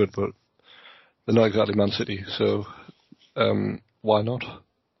been very good, but they're not exactly Man City, so why not?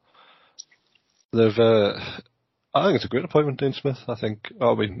 I think it's a great appointment, Dean Smith. I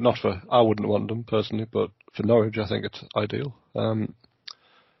wouldn't want him personally, but for Norwich, I think it's ideal.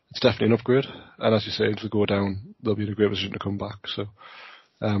 It's definitely an upgrade, and as you say, if they go down, they'll be in a great position to come back. So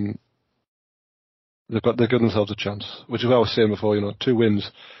they've given themselves a chance, which is what I was saying before. 2 wins.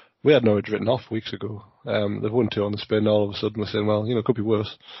 We had Norwich written off weeks ago. They've won 2 on the spin. All of a sudden, we're saying, well, it could be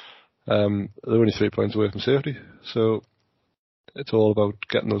worse. They're only 3 points away from safety, so it's all about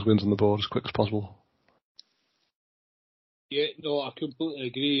getting those wins on the board as quick as possible. Yeah, no, I completely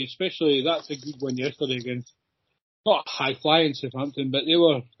agree. Especially that's a good win yesterday against not high flying Southampton, but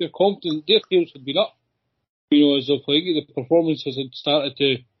they're confident. Their tails had been up. As of like the performances had started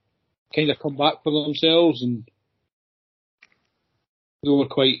to kind of come back for themselves, and we were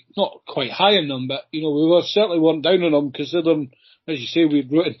not quite high on them, but we certainly weren't down on them, considering, as you say,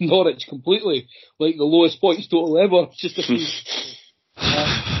 we'd written Norwich completely, like the lowest points total ever, just a few.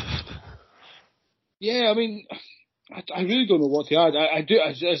 Yeah, I mean, I really don't know what to add. I do,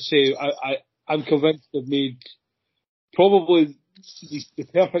 as I say, I'm convinced they've made probably the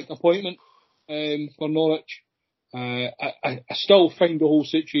perfect appointment for Norwich. I still find the whole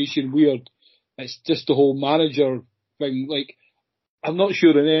situation weird. It's just the whole manager thing. Like, I'm not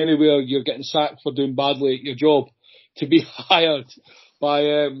sure in anywhere you're getting sacked for doing badly at your job to be hired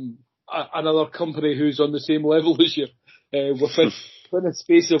by another company who's on the same level as you within the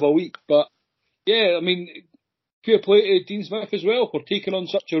space of a week. But yeah, I mean, fair play to Dean Smith as well for taking on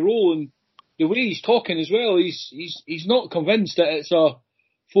such a role, and the way he's talking as well. He's not convinced that it's a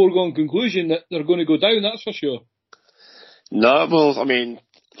foregone conclusion that they're going to go down. That's for sure. No, well, I mean,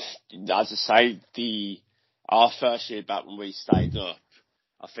 as I say, our first year back when we stayed up,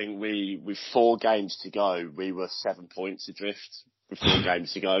 I think with 4 games to go, we were 7 points adrift with 4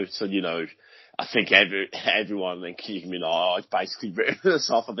 games to go. So, I think everyone, you can be like, oh, it's basically written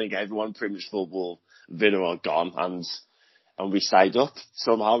us off. I think everyone pretty much thought, well, Villa are gone, and we stayed up.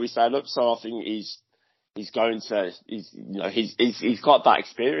 Somehow we stayed up. So I think he's got that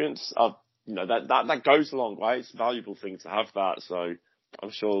experience of, that goes a long way. It's a valuable thing to have that. So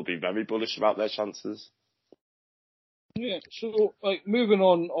I'm sure he'll be very bullish about their chances. Yeah, so moving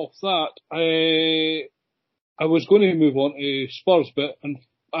on off that, I was going to move on to Spurs, but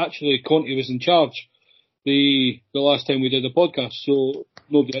actually Conte was in charge the last time we did the podcast, so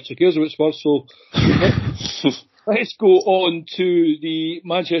nobody actually cares about Spurs. So let's go on to the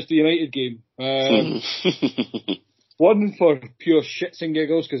Manchester United game. One for pure shits and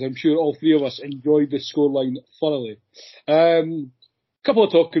giggles, because I'm sure all 3 of us enjoyed the scoreline thoroughly. Couple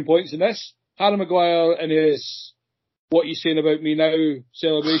of talking points in this. Harry Maguire and his "what you saying about me now"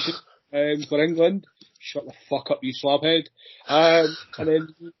 celebration for England. Shut the fuck up, you slabhead. And then,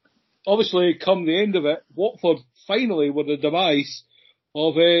 obviously, come the end of it, Watford finally were the demise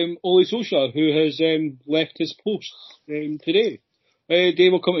of Ole Solskjaer, who has left his post today.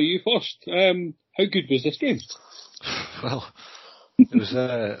 Dave, will come to you first. How good was this game? Well, it was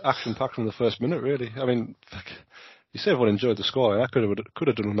action-packed from the first minute, really. I mean, you say everyone enjoyed the score. I could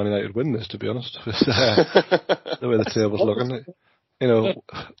have done with Man United win this, to be honest, with the way the table's looking.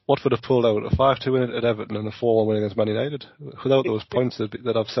 Watford have pulled out a 5-2 win at Everton and a 4-1 win against Man United. Without those points,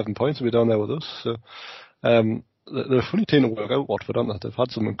 they'd have 7 points and be down there with us. So they're a funny team to work out, Watford, aren't they? They've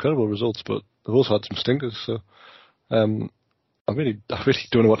had some incredible results, but they've also had some stinkers. So I really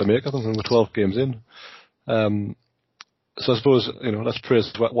don't know what to make of them. We're 12 games in. So I suppose, let's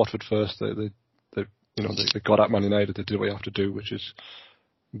praise Watford first. They got at Man United. They did what you have to do, which is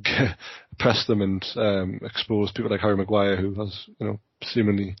press them and expose people like Harry Maguire, who has,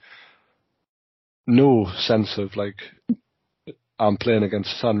 seemingly no sense of I'm playing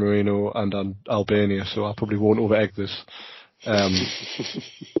against San Marino and Albania, so I probably won't over-egg this. And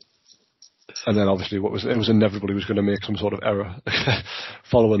then obviously it was inevitable he was going to make some sort of error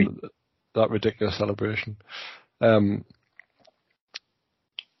following that ridiculous celebration.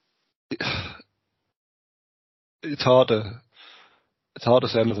 It's hard to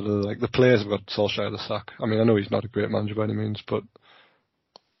say anything other the players have got Solskjaer the sack. I mean, I know he's not a great manager by any means, but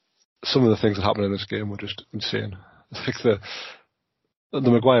some of the things that happened in this game were just insane. The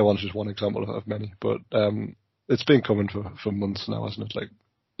Maguire one's just one example of many, but it's been coming for months now, hasn't it?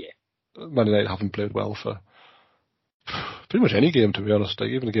 Man United haven't played well for pretty much any game, to be honest.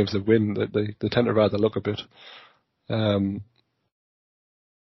 Even the games they win, they tend to ride their luck a bit.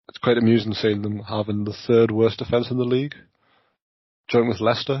 It's quite amusing seeing them having the 3rd worst defence in the league, joint with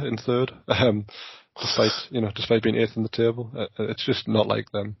Leicester in 3rd, despite being 8th in the table. It's just not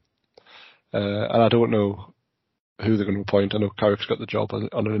like them. And I don't know who they're going to appoint. I know Carrick's got the job on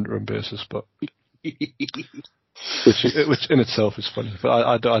an interim basis, but which in itself is funny. But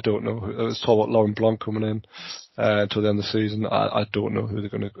I don't know. I was told about Laurent Blanc coming in until the end of the season. I don't know who they're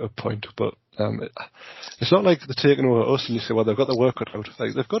going to appoint, but it's not like they're taking over us and you say, well, they've got their work cut out.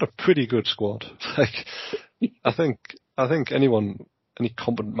 They've got a pretty good squad. I think any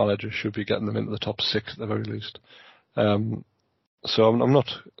competent manager should be getting them into the top 6 at the very least. So I'm not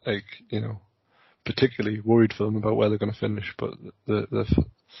particularly worried for them about where they're going to finish, but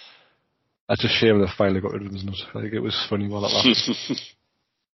it's a shame they've finally got rid of them, isn't it? It was funny while it lasted.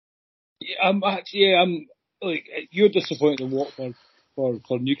 You're disappointed in Watford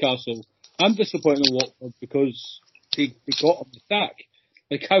for Newcastle. I'm disappointed in Watford because they got him the sack.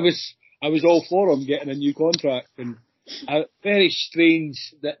 I was all for him getting a new contract, and very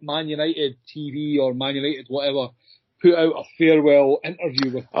strange that Man United TV or Man United whatever put out a farewell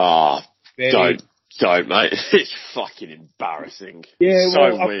interview with him. Don't, mate. It's fucking embarrassing. Yeah,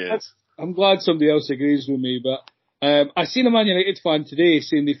 so weird. I'm glad somebody else agrees with me, but I seen a Man United fan today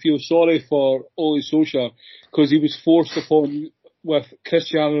saying they feel sorry for Ole Solskjaer because he was forced upon with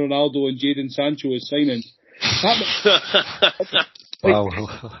Cristiano Ronaldo and Jadon Sancho as signings. Wow,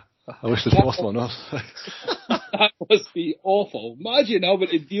 I wish they'd forced one off. That must be awful. Imagine having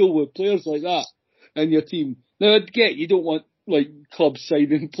to deal with players like that in your team. Now, I'd get you don't want clubs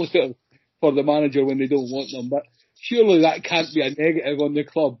signing players for the manager when they don't want them, but surely that can't be a negative on the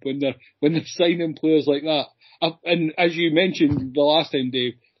club when they're signing players like that. And as you mentioned the last time,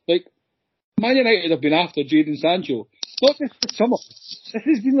 Dave, Man United have been after Jadon Sancho, not just for summer. This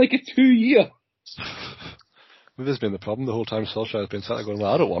has been a 2-year. This has been the problem the whole time. Solskjaer has been sat there going,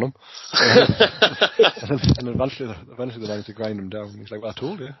 well, I don't want him. and eventually they managed to grind him down. He's like, well, I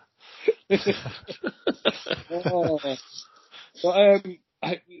told you.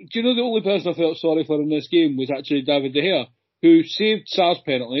 do you know the only person I felt sorry for in this game was actually David De Gea, who saved Sarr's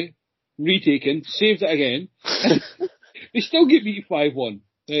penalty, retaken, saved it again. They still get beat 5-1,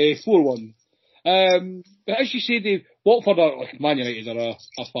 4-1. But as you say, Dave, Watford are, like, Man United are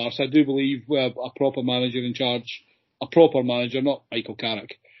a farce. I do believe we have a proper manager in charge. A proper manager, not Michael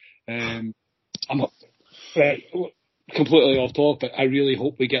Carrick. I'm completely off topic. I really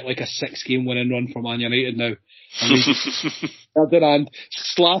hope we get like a 6-game winning run for Man United now. Ferdinand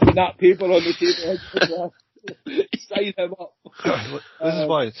slapping that paper on the table. Sign him up. This is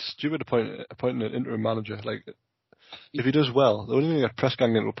why it's stupid appointing an interim manager. Like, if he does well, they're only going to get press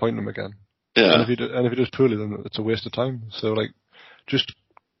gang in to appoint him again. Yeah. And if he does poorly, then it's a waste of time. So, like, just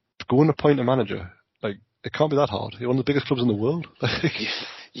go and appoint a manager. Like, it can't be that hard. You're one of the biggest clubs in the world.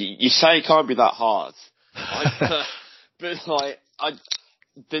 You say it can't be that hard. But, like,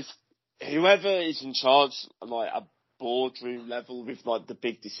 whoever is in charge, like, a boardroom level with, like, the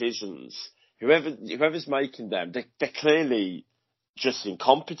big decisions, whoever's making them, they're clearly just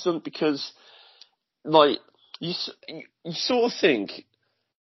incompetent because, like, you sort of think,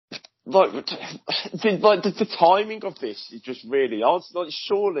 like, the timing of this is just really odd. Like,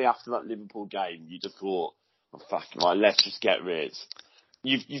 surely after that Liverpool game, you'd have thought, oh, fuck, right, let's just get rid.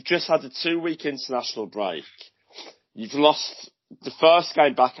 You've just had a 2-week international break. You've lost the first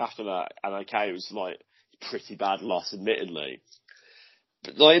game back after that, and okay, it was like a pretty bad loss, admittedly.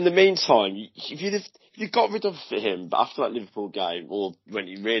 But like in the meantime, if you got rid of him after that Liverpool game, or when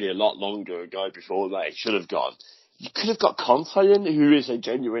he really a lot longer ago before that, he should have gone. You could have got Conte in, who is a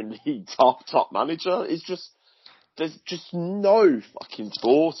genuinely top manager. It's just there's just no fucking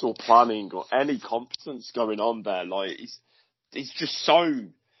thought or planning or any competence going on there. Like it's just so.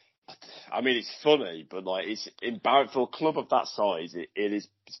 I mean, it's funny, but like it's embarrassing for a club of that size. It's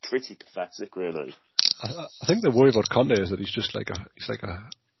pretty pathetic, really. I think the worry about Conte is that he's like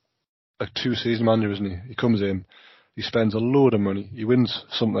a 2-season manager, isn't he? He comes in, he spends a load of money, he wins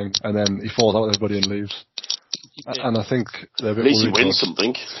something, and then he falls out with everybody and leaves. Yeah. And I think they're a bit at least he wins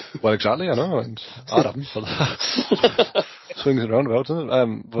something. Well, exactly, I know, and I'd have him for that. Swings it around about, doesn't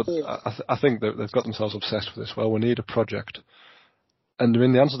it? But I think they've got themselves obsessed with this. Well, we need a project. And I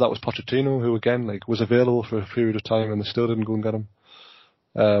mean, the answer to that was Pochettino, who again, like, was available for a period of time, and they still didn't go and get him.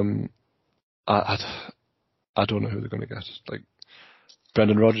 I don't know who they're going to get. Like,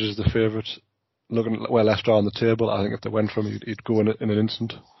 Brendan Rodgers is the favourite. Looking well left on the table, I think if they went for him, he'd go in an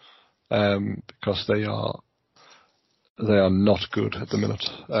instant. Because they are not good at the minute.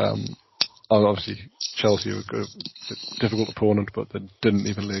 Obviously, Chelsea were a difficult opponent, but they didn't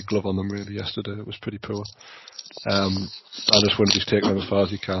even lay a glove on them really yesterday. It was pretty poor. I just wonder if he's taking them as far as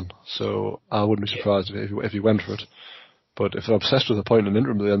he can. So I wouldn't be surprised if he went for it. But if they're obsessed with appointing an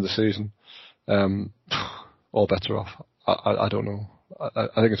interim at the end of the season, all bets are off. I don't know. I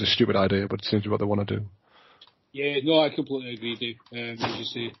think it's a stupid idea, but it seems to be what they want to do. Yeah, no, I completely agree, Dave. As you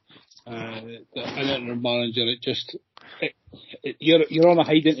say, an interim manager, you're on a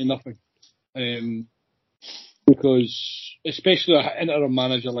hide into nothing. Because especially an interim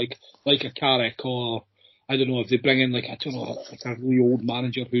manager like a Carrick, or I don't know if they bring in like a really old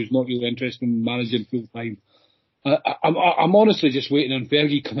manager who's not really interested in managing full time. I'm honestly just waiting on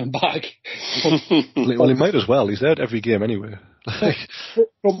Fergie coming back. Well, he might as well. He's there at every game anyway.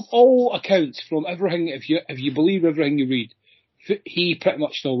 From all accounts, from everything, if you believe everything you read, he pretty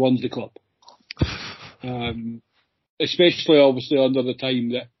much still runs the club. Especially obviously under the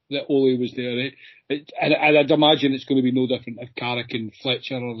time that Ole was there. And I'd imagine it's going to be no different if Carrick and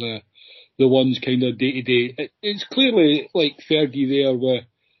Fletcher are the ones kind of day to day. It's clearly like Fergie there, where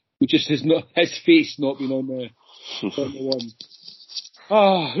just his face not being on the one.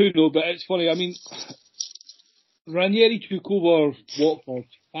 Who knows? But it's funny. I mean, Ranieri took over Watford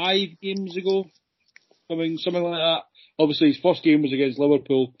 5 games ago, something like that. Obviously, his first game was against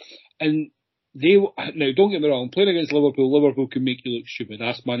Liverpool, and now don't get me wrong, playing against Liverpool can make you look stupid.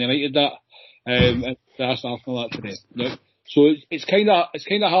 Ask Man United that, and ask Arsenal that today. No? So it's kind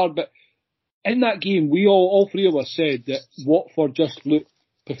of hard. But in that game, we all 3 of us said that Watford just looked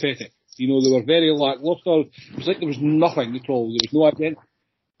pathetic. You know, they were very lackluster. It was like there was nothing at all. There was no identity.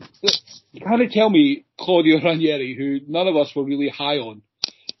 You can't tell me Claudio Ranieri, who none of us were really high on,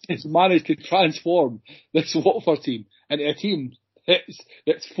 has managed to transform this Watford team into a team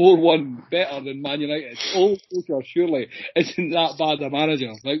that's 4-1 better than Man United. Oh, surely isn't that bad a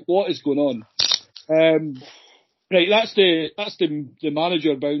manager? Like, what is going on? Right, that's the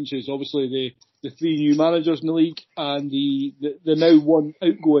manager bounces. Obviously, the 3 new managers in the league and the now 1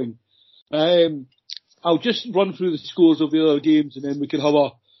 outgoing. I'll just run through the scores of the other games, and then we can have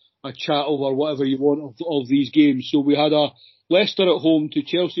a chat over whatever you want of these games. So we had a Leicester at home to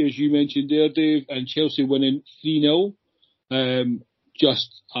Chelsea, as you mentioned there, Dave, and Chelsea winning 3-0.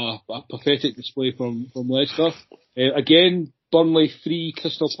 Just a pathetic display from Leicester. Again, Burnley 3,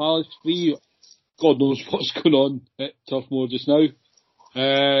 Crystal Palace 3. God knows what's going on at Turf Moor just now.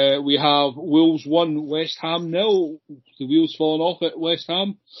 We have Wolves 1, West Ham 0. The wheels falling off at West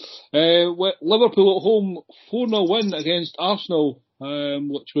Ham. Liverpool at home 4-0 win against Arsenal,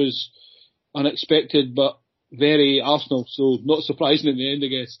 which was unexpected but very Arsenal, so not surprising in the end, I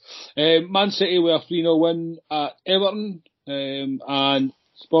guess. Man City with a 3-0 win at Everton, and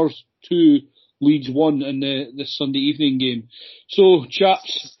Spurs 2, Leeds 1 in the Sunday evening game. So,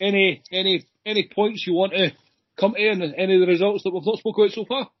 chaps, any points you want to come to in any of the results that we've not spoken about so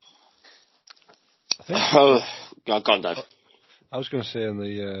far? Go on, Dave. I was going to say in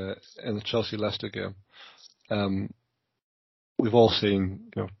the Chelsea Leicester game, we've all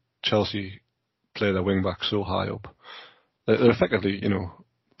seen Chelsea play their wing backs so high up. They're effectively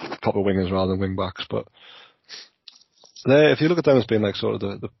proper wingers rather than wing backs, but if you look at them as being like sort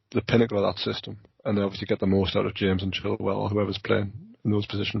of the pinnacle of that system, and they obviously get the most out of James and Chilwell or whoever's playing in those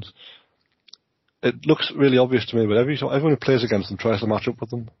positions. It looks really obvious to me, but everyone who plays against them tries to match up with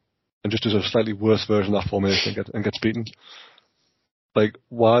them and just does a slightly worse version of that formation and gets beaten. Like,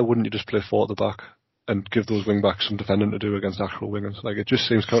 why wouldn't you just play 4 at the back and give those wing backs some defending to do against actual wingers? Like, it just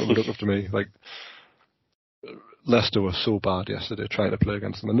seems counterproductive to me. Like, Leicester were so bad yesterday trying to play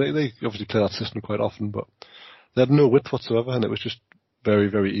against them, and they obviously play that system quite often, but they had no width whatsoever, and it was just very,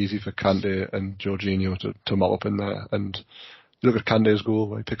 very easy for Kante and Jorginho to mop up in there. And you look at Kante's goal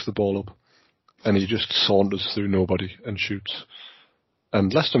where he picks the ball up and he just saunters through nobody and shoots.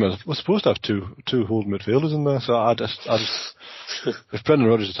 And Leicester was supposed to have two holding midfielders in there, so I just if Brendan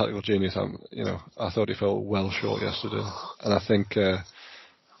Rodgers is a tactical genius, I thought he fell well short yesterday. And I think,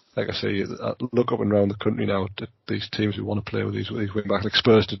 like I say, I look up and around the country now at these teams who want to play with these wing backs, like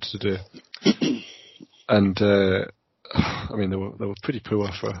Spurs did today. And I mean, they were pretty poor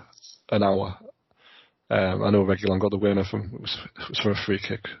for an hour. I know Reguilon got the winner it was from a free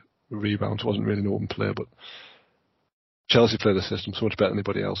kick rebound. It wasn't really an open play, but Chelsea play the system so much better than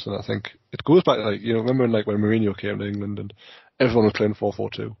anybody else, and I think it goes back remember when Mourinho came to England and everyone was playing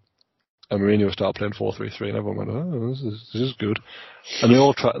 4-4-2, and Mourinho started playing 4-3-3, and everyone went, "Oh, this is good," and they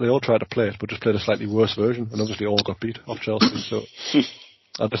all tried to play it, but just played a slightly worse version, and obviously all got beat off Chelsea. So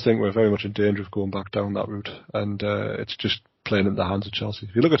I just think we're very much in danger of going back down that route, and it's just playing into the hands of Chelsea.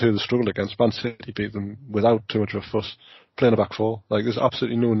 If you look at who they struggled against, Man City beat them without too much of a fuss, playing a back 4. Like, there's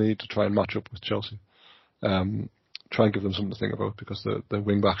absolutely no need to try and match up with Chelsea. Try and give them something to think about, because the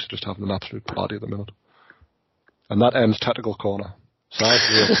wing backs are just having an absolute party at the minute. And that ends Tactical Corner.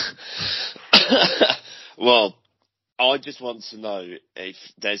 Well, I just want to know if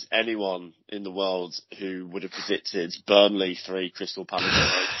there's anyone in the world who would have predicted Burnley 3, Crystal Palace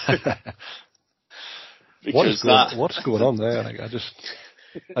 0. What's going on there?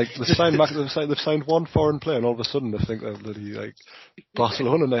 They've signed one foreign player, and all of a sudden they think they're bloody like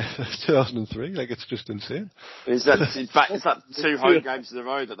Barcelona in 2003. Like, it's just insane. Is that 2 home games in a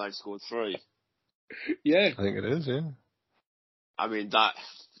row that they've scored 3? Yeah, I think it is. Yeah. I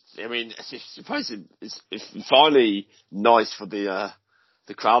suppose it's finally nice for the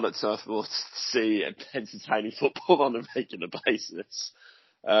crowd at Turf Moor to see entertaining football on a regular basis.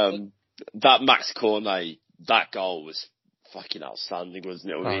 That Max Cornet, that goal was fucking outstanding,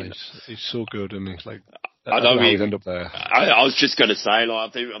 wasn't it? I mean, he's so good, and he's like, I don't know how he'd end up there. I was just going to say, I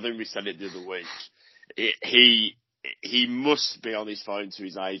think we said it the other week. He must be on his phone to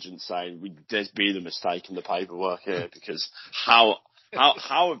his agent saying, "There's been a mistake in the paperwork here," because how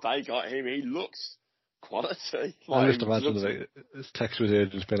have they got him? He looks quality. I just imagine that his text with his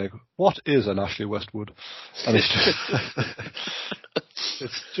agent being like, "What is an Ashley Westwood?" And it's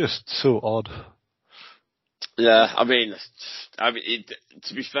just so odd. Yeah, I mean,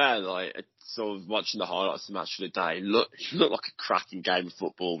 to be fair, like, sort of watching the highlights of the match of the day, it looked like a cracking game of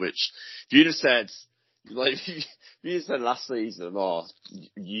football. Which, if you'd have said, like, if you said last season,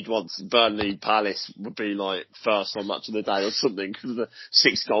 you'd want Burnley Palace would be like first on match of the day or something, because of the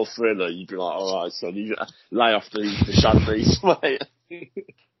 6-goal thriller, you'd be like, all right, son, you lay off the shanties, mate.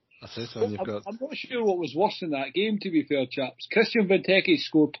 That's it. And I'm not sure what was worse in that game, to be fair, chaps. Christian Benteke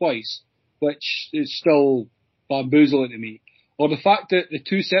scored twice, which is still bamboozling to me. Or the fact that the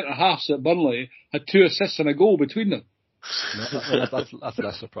 2 centre-halves at Burnley had 2 assists and a goal between them. No, that's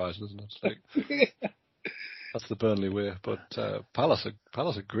less surprising, isn't it? Like, that's the Burnley way. But Palace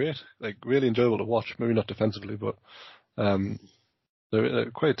are great. Like, really enjoyable to watch. Maybe not defensively, but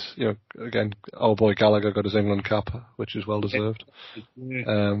they're quite, again, our boy Gallagher got his England cap, which is well deserved.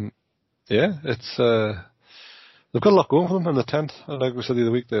 It's they've got a lot going for them in the 10th. Like we said the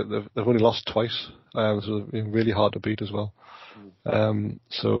other week, they've only lost twice, so they're really hard to beat as well.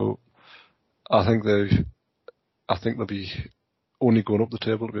 So I think they'll be only going up the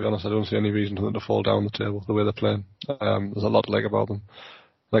table, to be honest. I don't see any reason for them to fall down the table the way they're playing. There's a lot to like about them.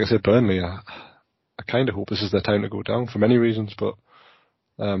 Like I said, Burnley, I kind of hope this is their time to go down for many reasons, but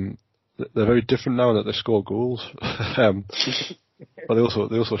they're very different now in that they score goals. But they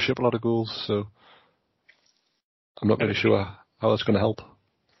also ship a lot of goals, so I'm not really sure how that's going to help. If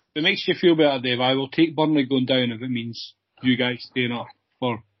it makes you feel better, Dave, I will take Burnley going down if it means you guys staying up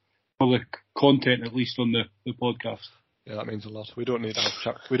for the content, at least on the podcast. Yeah, that means a lot. We don't need to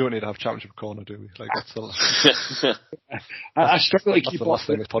have Championship Corner, do we? Like that's the I struggle to keep the last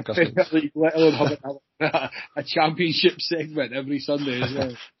thing this podcast needs. Let alone have a Championship segment every Sunday as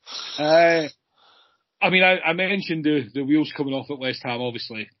well. I mean, I mentioned the wheels coming off at West Ham.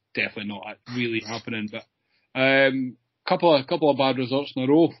 Obviously, definitely not really happening, but couple of bad results in a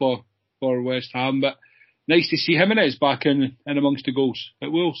row for West Ham. But nice to see Jimenez back in amongst the goals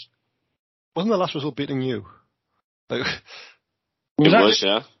at Wolves. Wasn't the last result beating you? Like,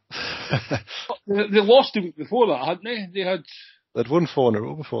 yeah. They lost the week before that, hadn't they? They'd won 4 in a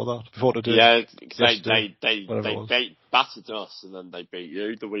row before that. Before they did. Yeah, they battered us and then they beat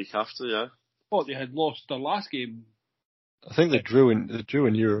you the week after. Yeah. Thought they had lost their last game. I think they drew in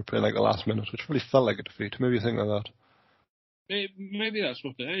Europe in like the last minute, which probably felt like a defeat. Maybe you think like that. Maybe that's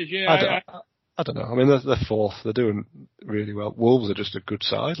what it is. Yeah. I don't know. I mean, they're 4th. They're doing really well. Wolves are just a good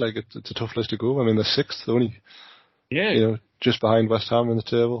side. Like it's a tough list to go. I mean, they're 6th. They're only just behind West Ham in the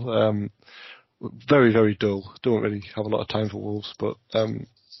table. Very, very dull. Don't really have a lot of time for Wolves, but they're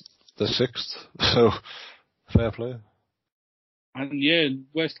 6th. So fair play. And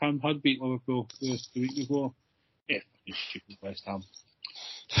West Ham had beat Liverpool the week before. Yeah, just stupid West Ham.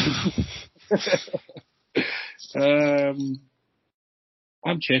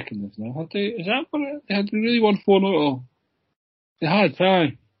 I'm checking this now. Is that what they had? Really won 4-0? They had,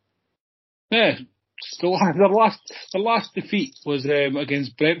 aye. Yeah, the last defeat was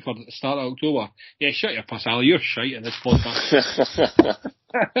against Brentford at the start of October. Yeah, shut your piss, Ali. You're shite in this podcast.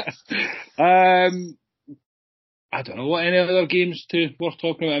 I don't know what any other games worth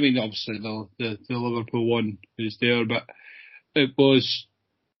talking about. I mean, obviously the Liverpool one is there, but it was,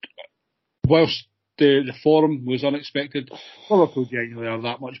 whilst the form was unexpected, Liverpool genuinely are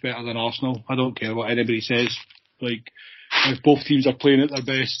that much better than Arsenal. I don't care what anybody says. Like, if both teams are playing at their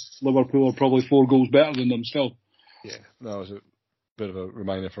best, Liverpool are probably 4 goals better than them still. Yeah, no, it was a bit of a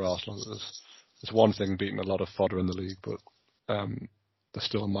reminder for Arsenal that there's one thing beating a lot of fodder in the league, but they're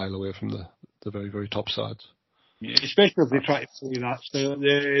still a mile away from the very, very top sides. Yeah, especially if they try to play that style.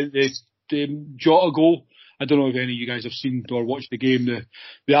 The Jota goal, I don't know if any of you guys have seen or watched the game.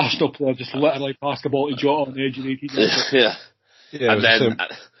 The Arsenal player just literally passed the ball to Jota on the edge of the 18. Yeah. And then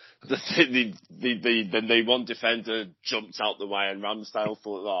the one defender jumped out the way, and Ramsdale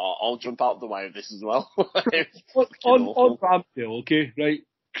thought, I'll jump out the way of this as well. on Ramsdale, okay, right.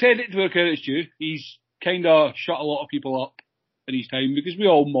 Credit to where credit's due. He's kind of shut a lot of people up in his time because we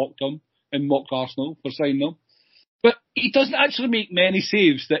all mocked him and mocked Arsenal for signing them. But he doesn't actually make many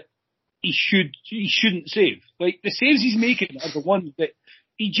saves that he shouldn't save. Like, the saves he's making are the ones that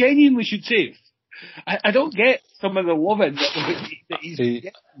he genuinely should save. I don't get some of the loving that he's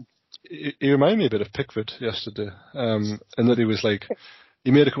getting. He reminded me a bit of Pickford yesterday, in that he was like, he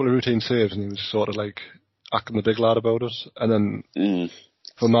made a couple of routine saves and he was sort of like acting the big lad about it, and then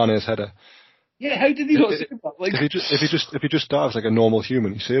for Mane's header. Yeah, how did he not save that? Like, if he just dives like a normal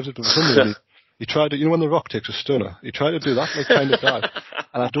human, he saves it. But for some reason, he tried to, when The Rock takes a stunner, he tried to do that like kind of dive,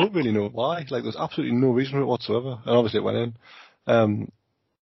 and I don't really know why. Like, there's absolutely no reason for it whatsoever, and obviously it went in.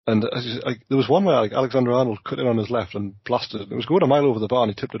 And there was one where Alexander Arnold cut in on his left and blasted it. It was going a mile over the bar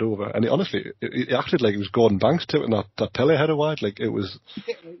and he tipped it over. And it acted like it was Gordon Banks tipping that Pele header wide. Like, it was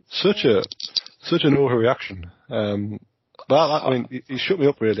such an overreaction. But I mean, he shut me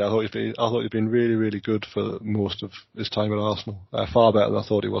up really. I thought he'd been really, really good for most of his time at Arsenal. Far better than I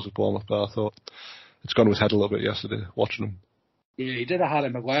thought he was at Bournemouth. But I thought it's gone to his head a little bit yesterday watching him. Yeah, he did a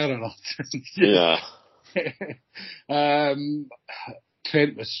Harry Maguire or not. Yeah.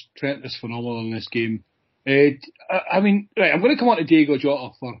 Trent was phenomenal in this game. I mean, right, I'm going to come on to Diego Jota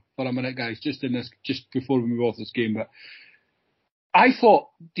for a minute, guys, just before we move off this game. But I thought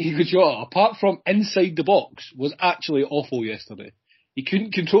Diego Jota, apart from inside the box, was actually awful yesterday. He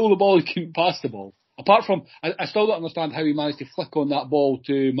couldn't control the ball, he couldn't pass the ball. Apart from, I still don't understand how he managed to flick on that ball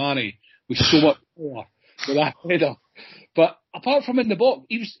to Mane with so much power. with that header. But apart from in the box,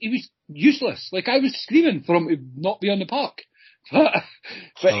 he was useless. Like, I was screaming for him to not be on the park. But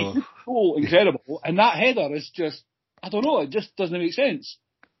he did so incredible, and that header is just, I don't know, it just doesn't make sense.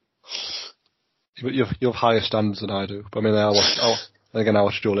 But you have higher standards than I do. But I mean, I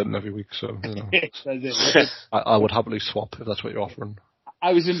watch Joe Linton every week, so you know, I would happily swap if that's what you're offering.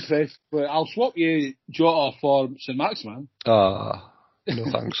 I was impressed, but I'll swap you Jota for St Maximin. No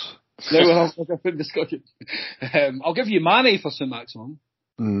thanks. Now we're having a different discussion. I'll give you Mane for St Maximin.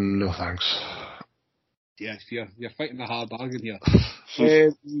 No thanks. Yes, you're fighting a hard bargain here.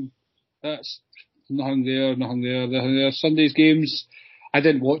 That's nothing there. Sunday's games, I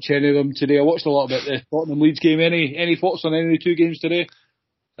didn't watch any of them today. I watched a lot about the Tottenham Leeds game. Any thoughts on any of the two games today?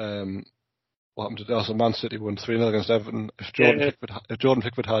 What happened today? Also, Man City won 3-0 against Everton. If Jordan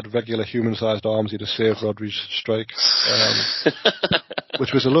Pickford had regular human-sized arms, he'd have saved Rodri's strike,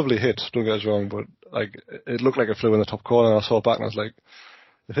 which was a lovely hit. Don't get us wrong, but like it looked like it flew in the top corner. And I saw it back and I was like,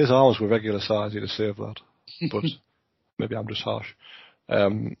 if his arms were regular size, he'd have saved that. But maybe I'm just harsh.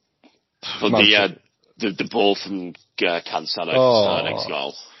 But the ball from Cancelo next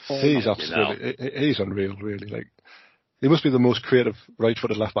goal. He's absolutely, he's unreal, really. Like, he must be the most creative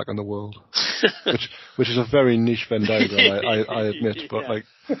right-footed left-back in the world, which is a very niche Venn diagram, I admit. But like,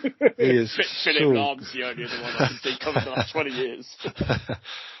 he is Philip Lahm's the only other one I can think of in the last 20 years.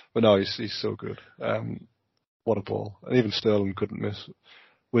 But no, he's so good. What a ball! And even Sterling couldn't miss,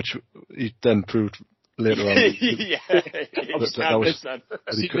 which he then proved later on. That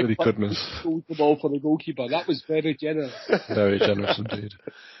he could miss. The ball for the goalkeeper. That was very generous. Very generous indeed.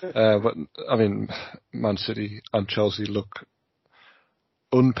 But I mean, Man City and Chelsea look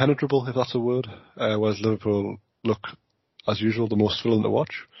unpenetrable, if that's a word, whereas Liverpool look, as usual, the most thrilling to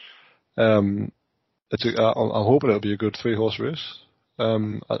watch. I'm hoping it'll be a good 3-horse race.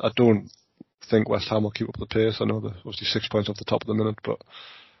 I don't think West Ham will keep up the pace. I know they're obviously 6 points off the top of the minute, but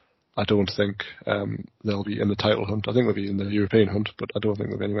I don't think they'll be in the title hunt. I think they'll be in the European hunt, but I don't think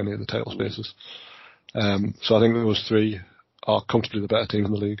they'll be anywhere near the title spaces. So I think those three are comfortably the better teams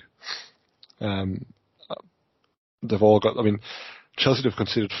in the league. They've all got, I mean, Chelsea have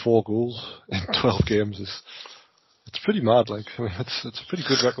conceded 4 goals in 12 games. It's pretty mad, like. I mean, it's a pretty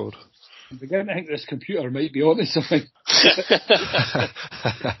good record. I'm beginning to think this computer might be onto something.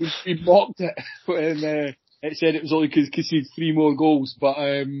 He mocked it when it said it was only conceded 3 more goals, but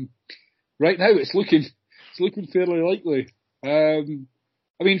right now it's looking fairly likely.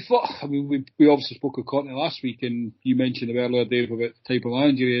 We obviously spoke of Courtney last week, and you mentioned earlier, Dave, about the type of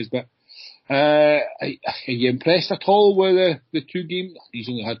injury he is, but are you impressed at all with the 2 games? He's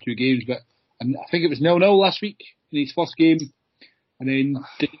only had 2 games, but I think it was 0-0 last week in his first game, and then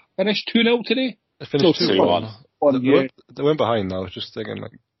did he finish 2-0 today? They finished 2-1. They went behind now. I was just thinking,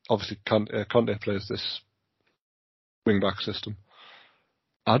 like, obviously Conte plays this wing-back system.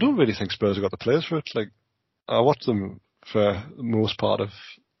 I don't really think Spurs have got the players for it. Like, I watched them for the most part of,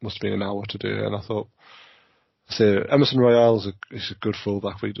 must have been an hour today, and I thought, Emerson Royale is a good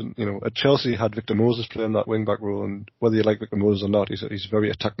fullback, but he didn't, at Chelsea had Victor Moses playing that wing-back role, and whether you like Victor Moses or not, he's a very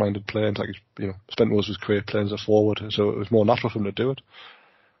attack-minded player. In fact, spent most of his career playing as a forward, so it was more natural for him to do it.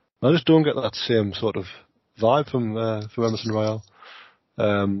 I just don't get that same sort of vibe from Emerson Royale.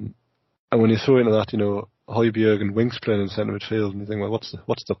 And when you throw into that, Højbjerg and Winks playing in centre midfield, and you think, well, what's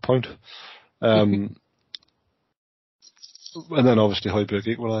the point? And then obviously Højbjerg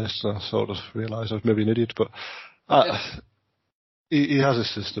equalised, and I sort of realised I was maybe an idiot, but he has a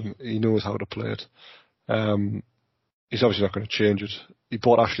system. He knows how to play it. He's obviously not going to change it. He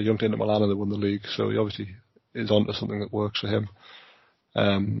brought Ashley Young into Milan and they won the league, so he obviously is onto something that works for him.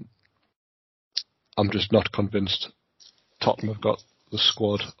 I'm just not convinced Tottenham have got the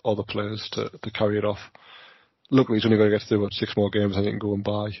squad or the players to carry it off. Luckily, he's only going to get through 6 more games, and he can go and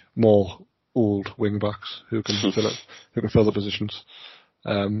buy more old wing backs who can fill the positions.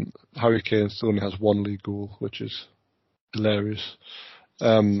 Harry Kane still only has 1 league goal, which is hilarious.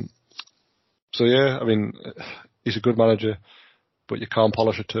 So yeah, I mean, he's a good manager, but you can't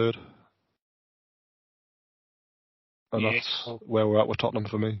polish a turd, and that's where we're at with Tottenham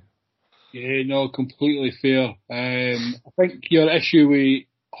for me. Yeah, no, completely fair. I think your issue with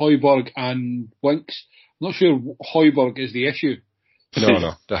Højbjerg and Winks, I'm not sure Højbjerg is the issue.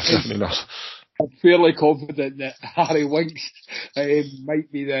 No, definitely not. I'm fairly confident that Harry Winks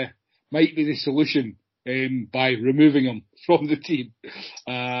might be the solution by removing him from the team.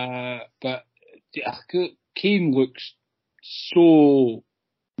 But Kane looks so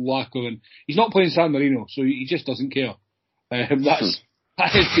lacquer, he's not playing San Marino, so he just doesn't care. That is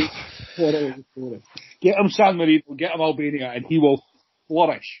the story. Get him San Marino, get him Albania, and he will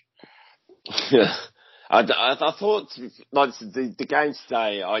flourish. Yeah. I thought, like, the game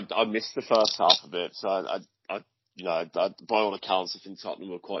today, I missed the first half of it, so I by all accounts, I think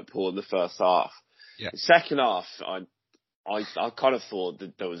Tottenham were quite poor in the first half. Yeah. The second half, I kind of thought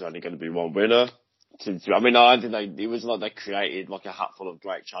that there was only going to be one winner. I mean, it wasn't like they created like a hatful of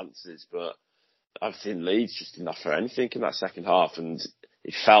great chances, but I think Leeds just didn't offer anything in that second half, and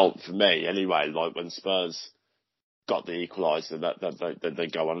it felt, for me anyway, like when Spurs got the equaliser, that they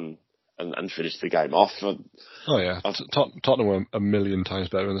go on and finish the game off. Oh yeah, Tottenham were a million times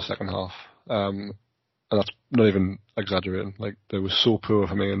better in the second half, and that's not even exaggerating. Like, they were so poor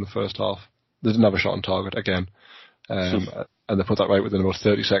for me in the first half. They didn't have a shot on target again, and they put that right within about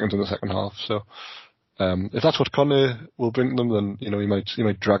 30 seconds in the second half. So if that's what Conte will bring them, then he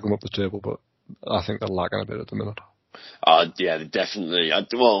might drag them up the table. But I think they're lagging a bit at the minute. Yeah, definitely. I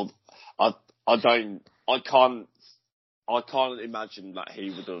can't imagine that he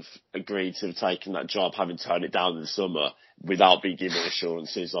would have agreed to have taken that job, having turned it down in the summer, without being given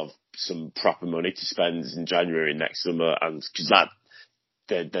assurances of some proper money to spend in January next summer. And because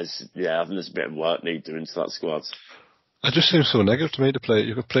there's a bit of work needed doing to that squad. It just seems so negative to me to play.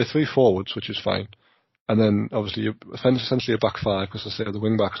 You could play 3 forwards, which is fine, and then obviously you're essentially a back 5, because I say the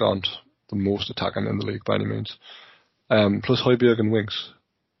wing backs aren't the most attacking in the league by any means. Plus Højbjerg and Winks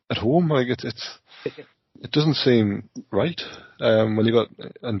at home, like it doesn't seem right. When you got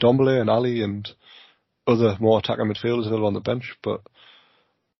Ndombele and Ali and other more attacking midfielders available on the bench, but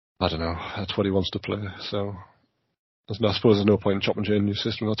I don't know. That's what he wants to play. So I suppose there's no point in chopping changing your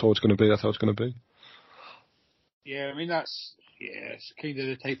system. That's how it's going to be. That's how it's going to be. Yeah, I mean it's kind of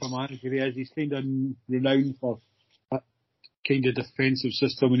the type of manager he is. He's kind of renowned for that kind of defensive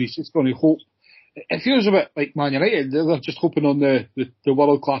system, and he's just going to hope. It feels a bit like Man United. They're just hoping on the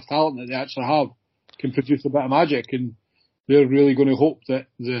world class talent that they actually have can produce a bit of magic, and they're really going to hope that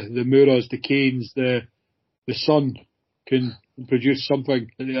the Mouras, the Kanes, the Son can produce something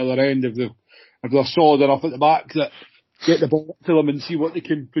at the other end if they're solid enough at the back that get the ball to them and see what they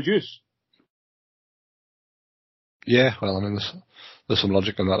can produce. Yeah, well, I mean, there's some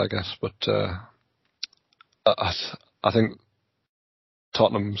logic in that, I guess, but I think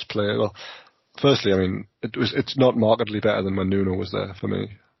Tottenham's play. Well, firstly, I mean, it's not markedly better than when Nuno was there for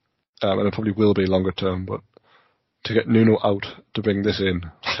me, and it probably will be longer term. But to get Nuno out to bring this in,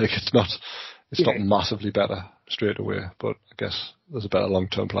 like it's not massively better straight away. But I guess there's a better long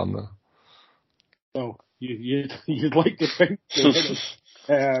term plan there. Well, you'd like to think.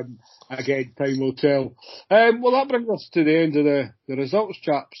 Again, time will tell. Well, that brings us to the end of the results,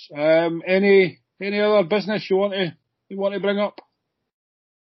 chaps. Any other business you want to bring up?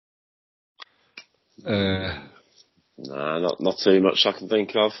 Nah, not too much I can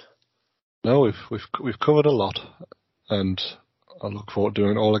think of. No, we've covered a lot, and I look forward to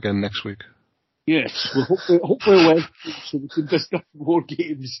doing it all again next week. Yes, well, hopefully we'll so we can discuss more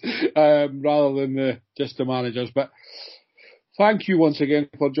games rather than just the managers. But thank you once again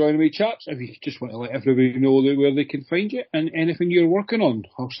for joining me, chaps. If you just want to let everybody know where they can find you and anything you're working on,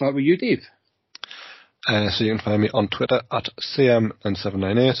 I'll start with you, Dave. So you can find me on Twitter at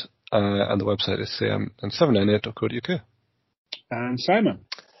cm798, and the website is cm798.co.uk. And Simon?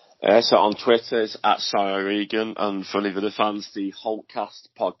 So on Twitter it's at Sarah Regan, and for any of the fans, the Holtcast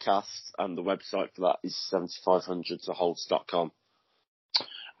podcast, and the website for that is 7500toholts.com.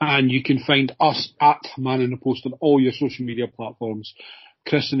 And you can find us at Man in the Post on all your social media platforms.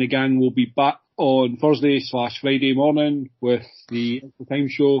 Chris and the gang will be back on Thursday/Friday morning with the Extra Time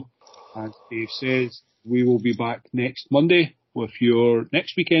show. As Dave says, we will be back next Monday with your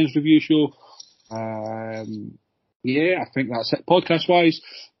next weekend's review show. I think that's it podcast-wise.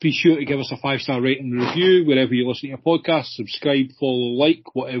 Be sure to give us a 5-star rating and review wherever you listen to your podcast. Subscribe, follow, like,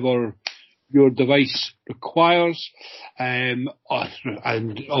 whatever your device requires. And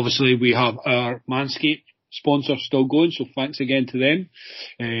obviously we have our Manscaped sponsor still going, so thanks again to them.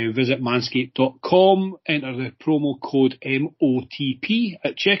 Visit manscaped.com, enter the promo code MOTP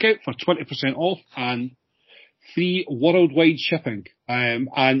at checkout for 20% off and free worldwide shipping.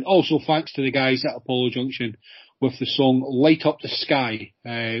 And also thanks to the guys at Apollo Junction with the song Light Up the Sky,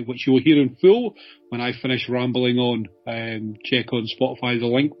 which you'll hear in full when I finish rambling on. Check on Spotify, the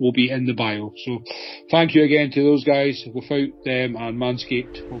link will be in the bio. So thank you again to those guys. Without them and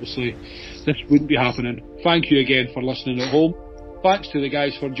Manscaped, obviously, this wouldn't be happening. Thank you again for listening at home. Thanks to the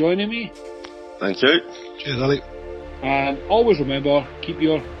guys for joining me. Thank you. Cheers, Ali. And always remember, keep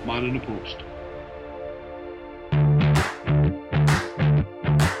your man in the post.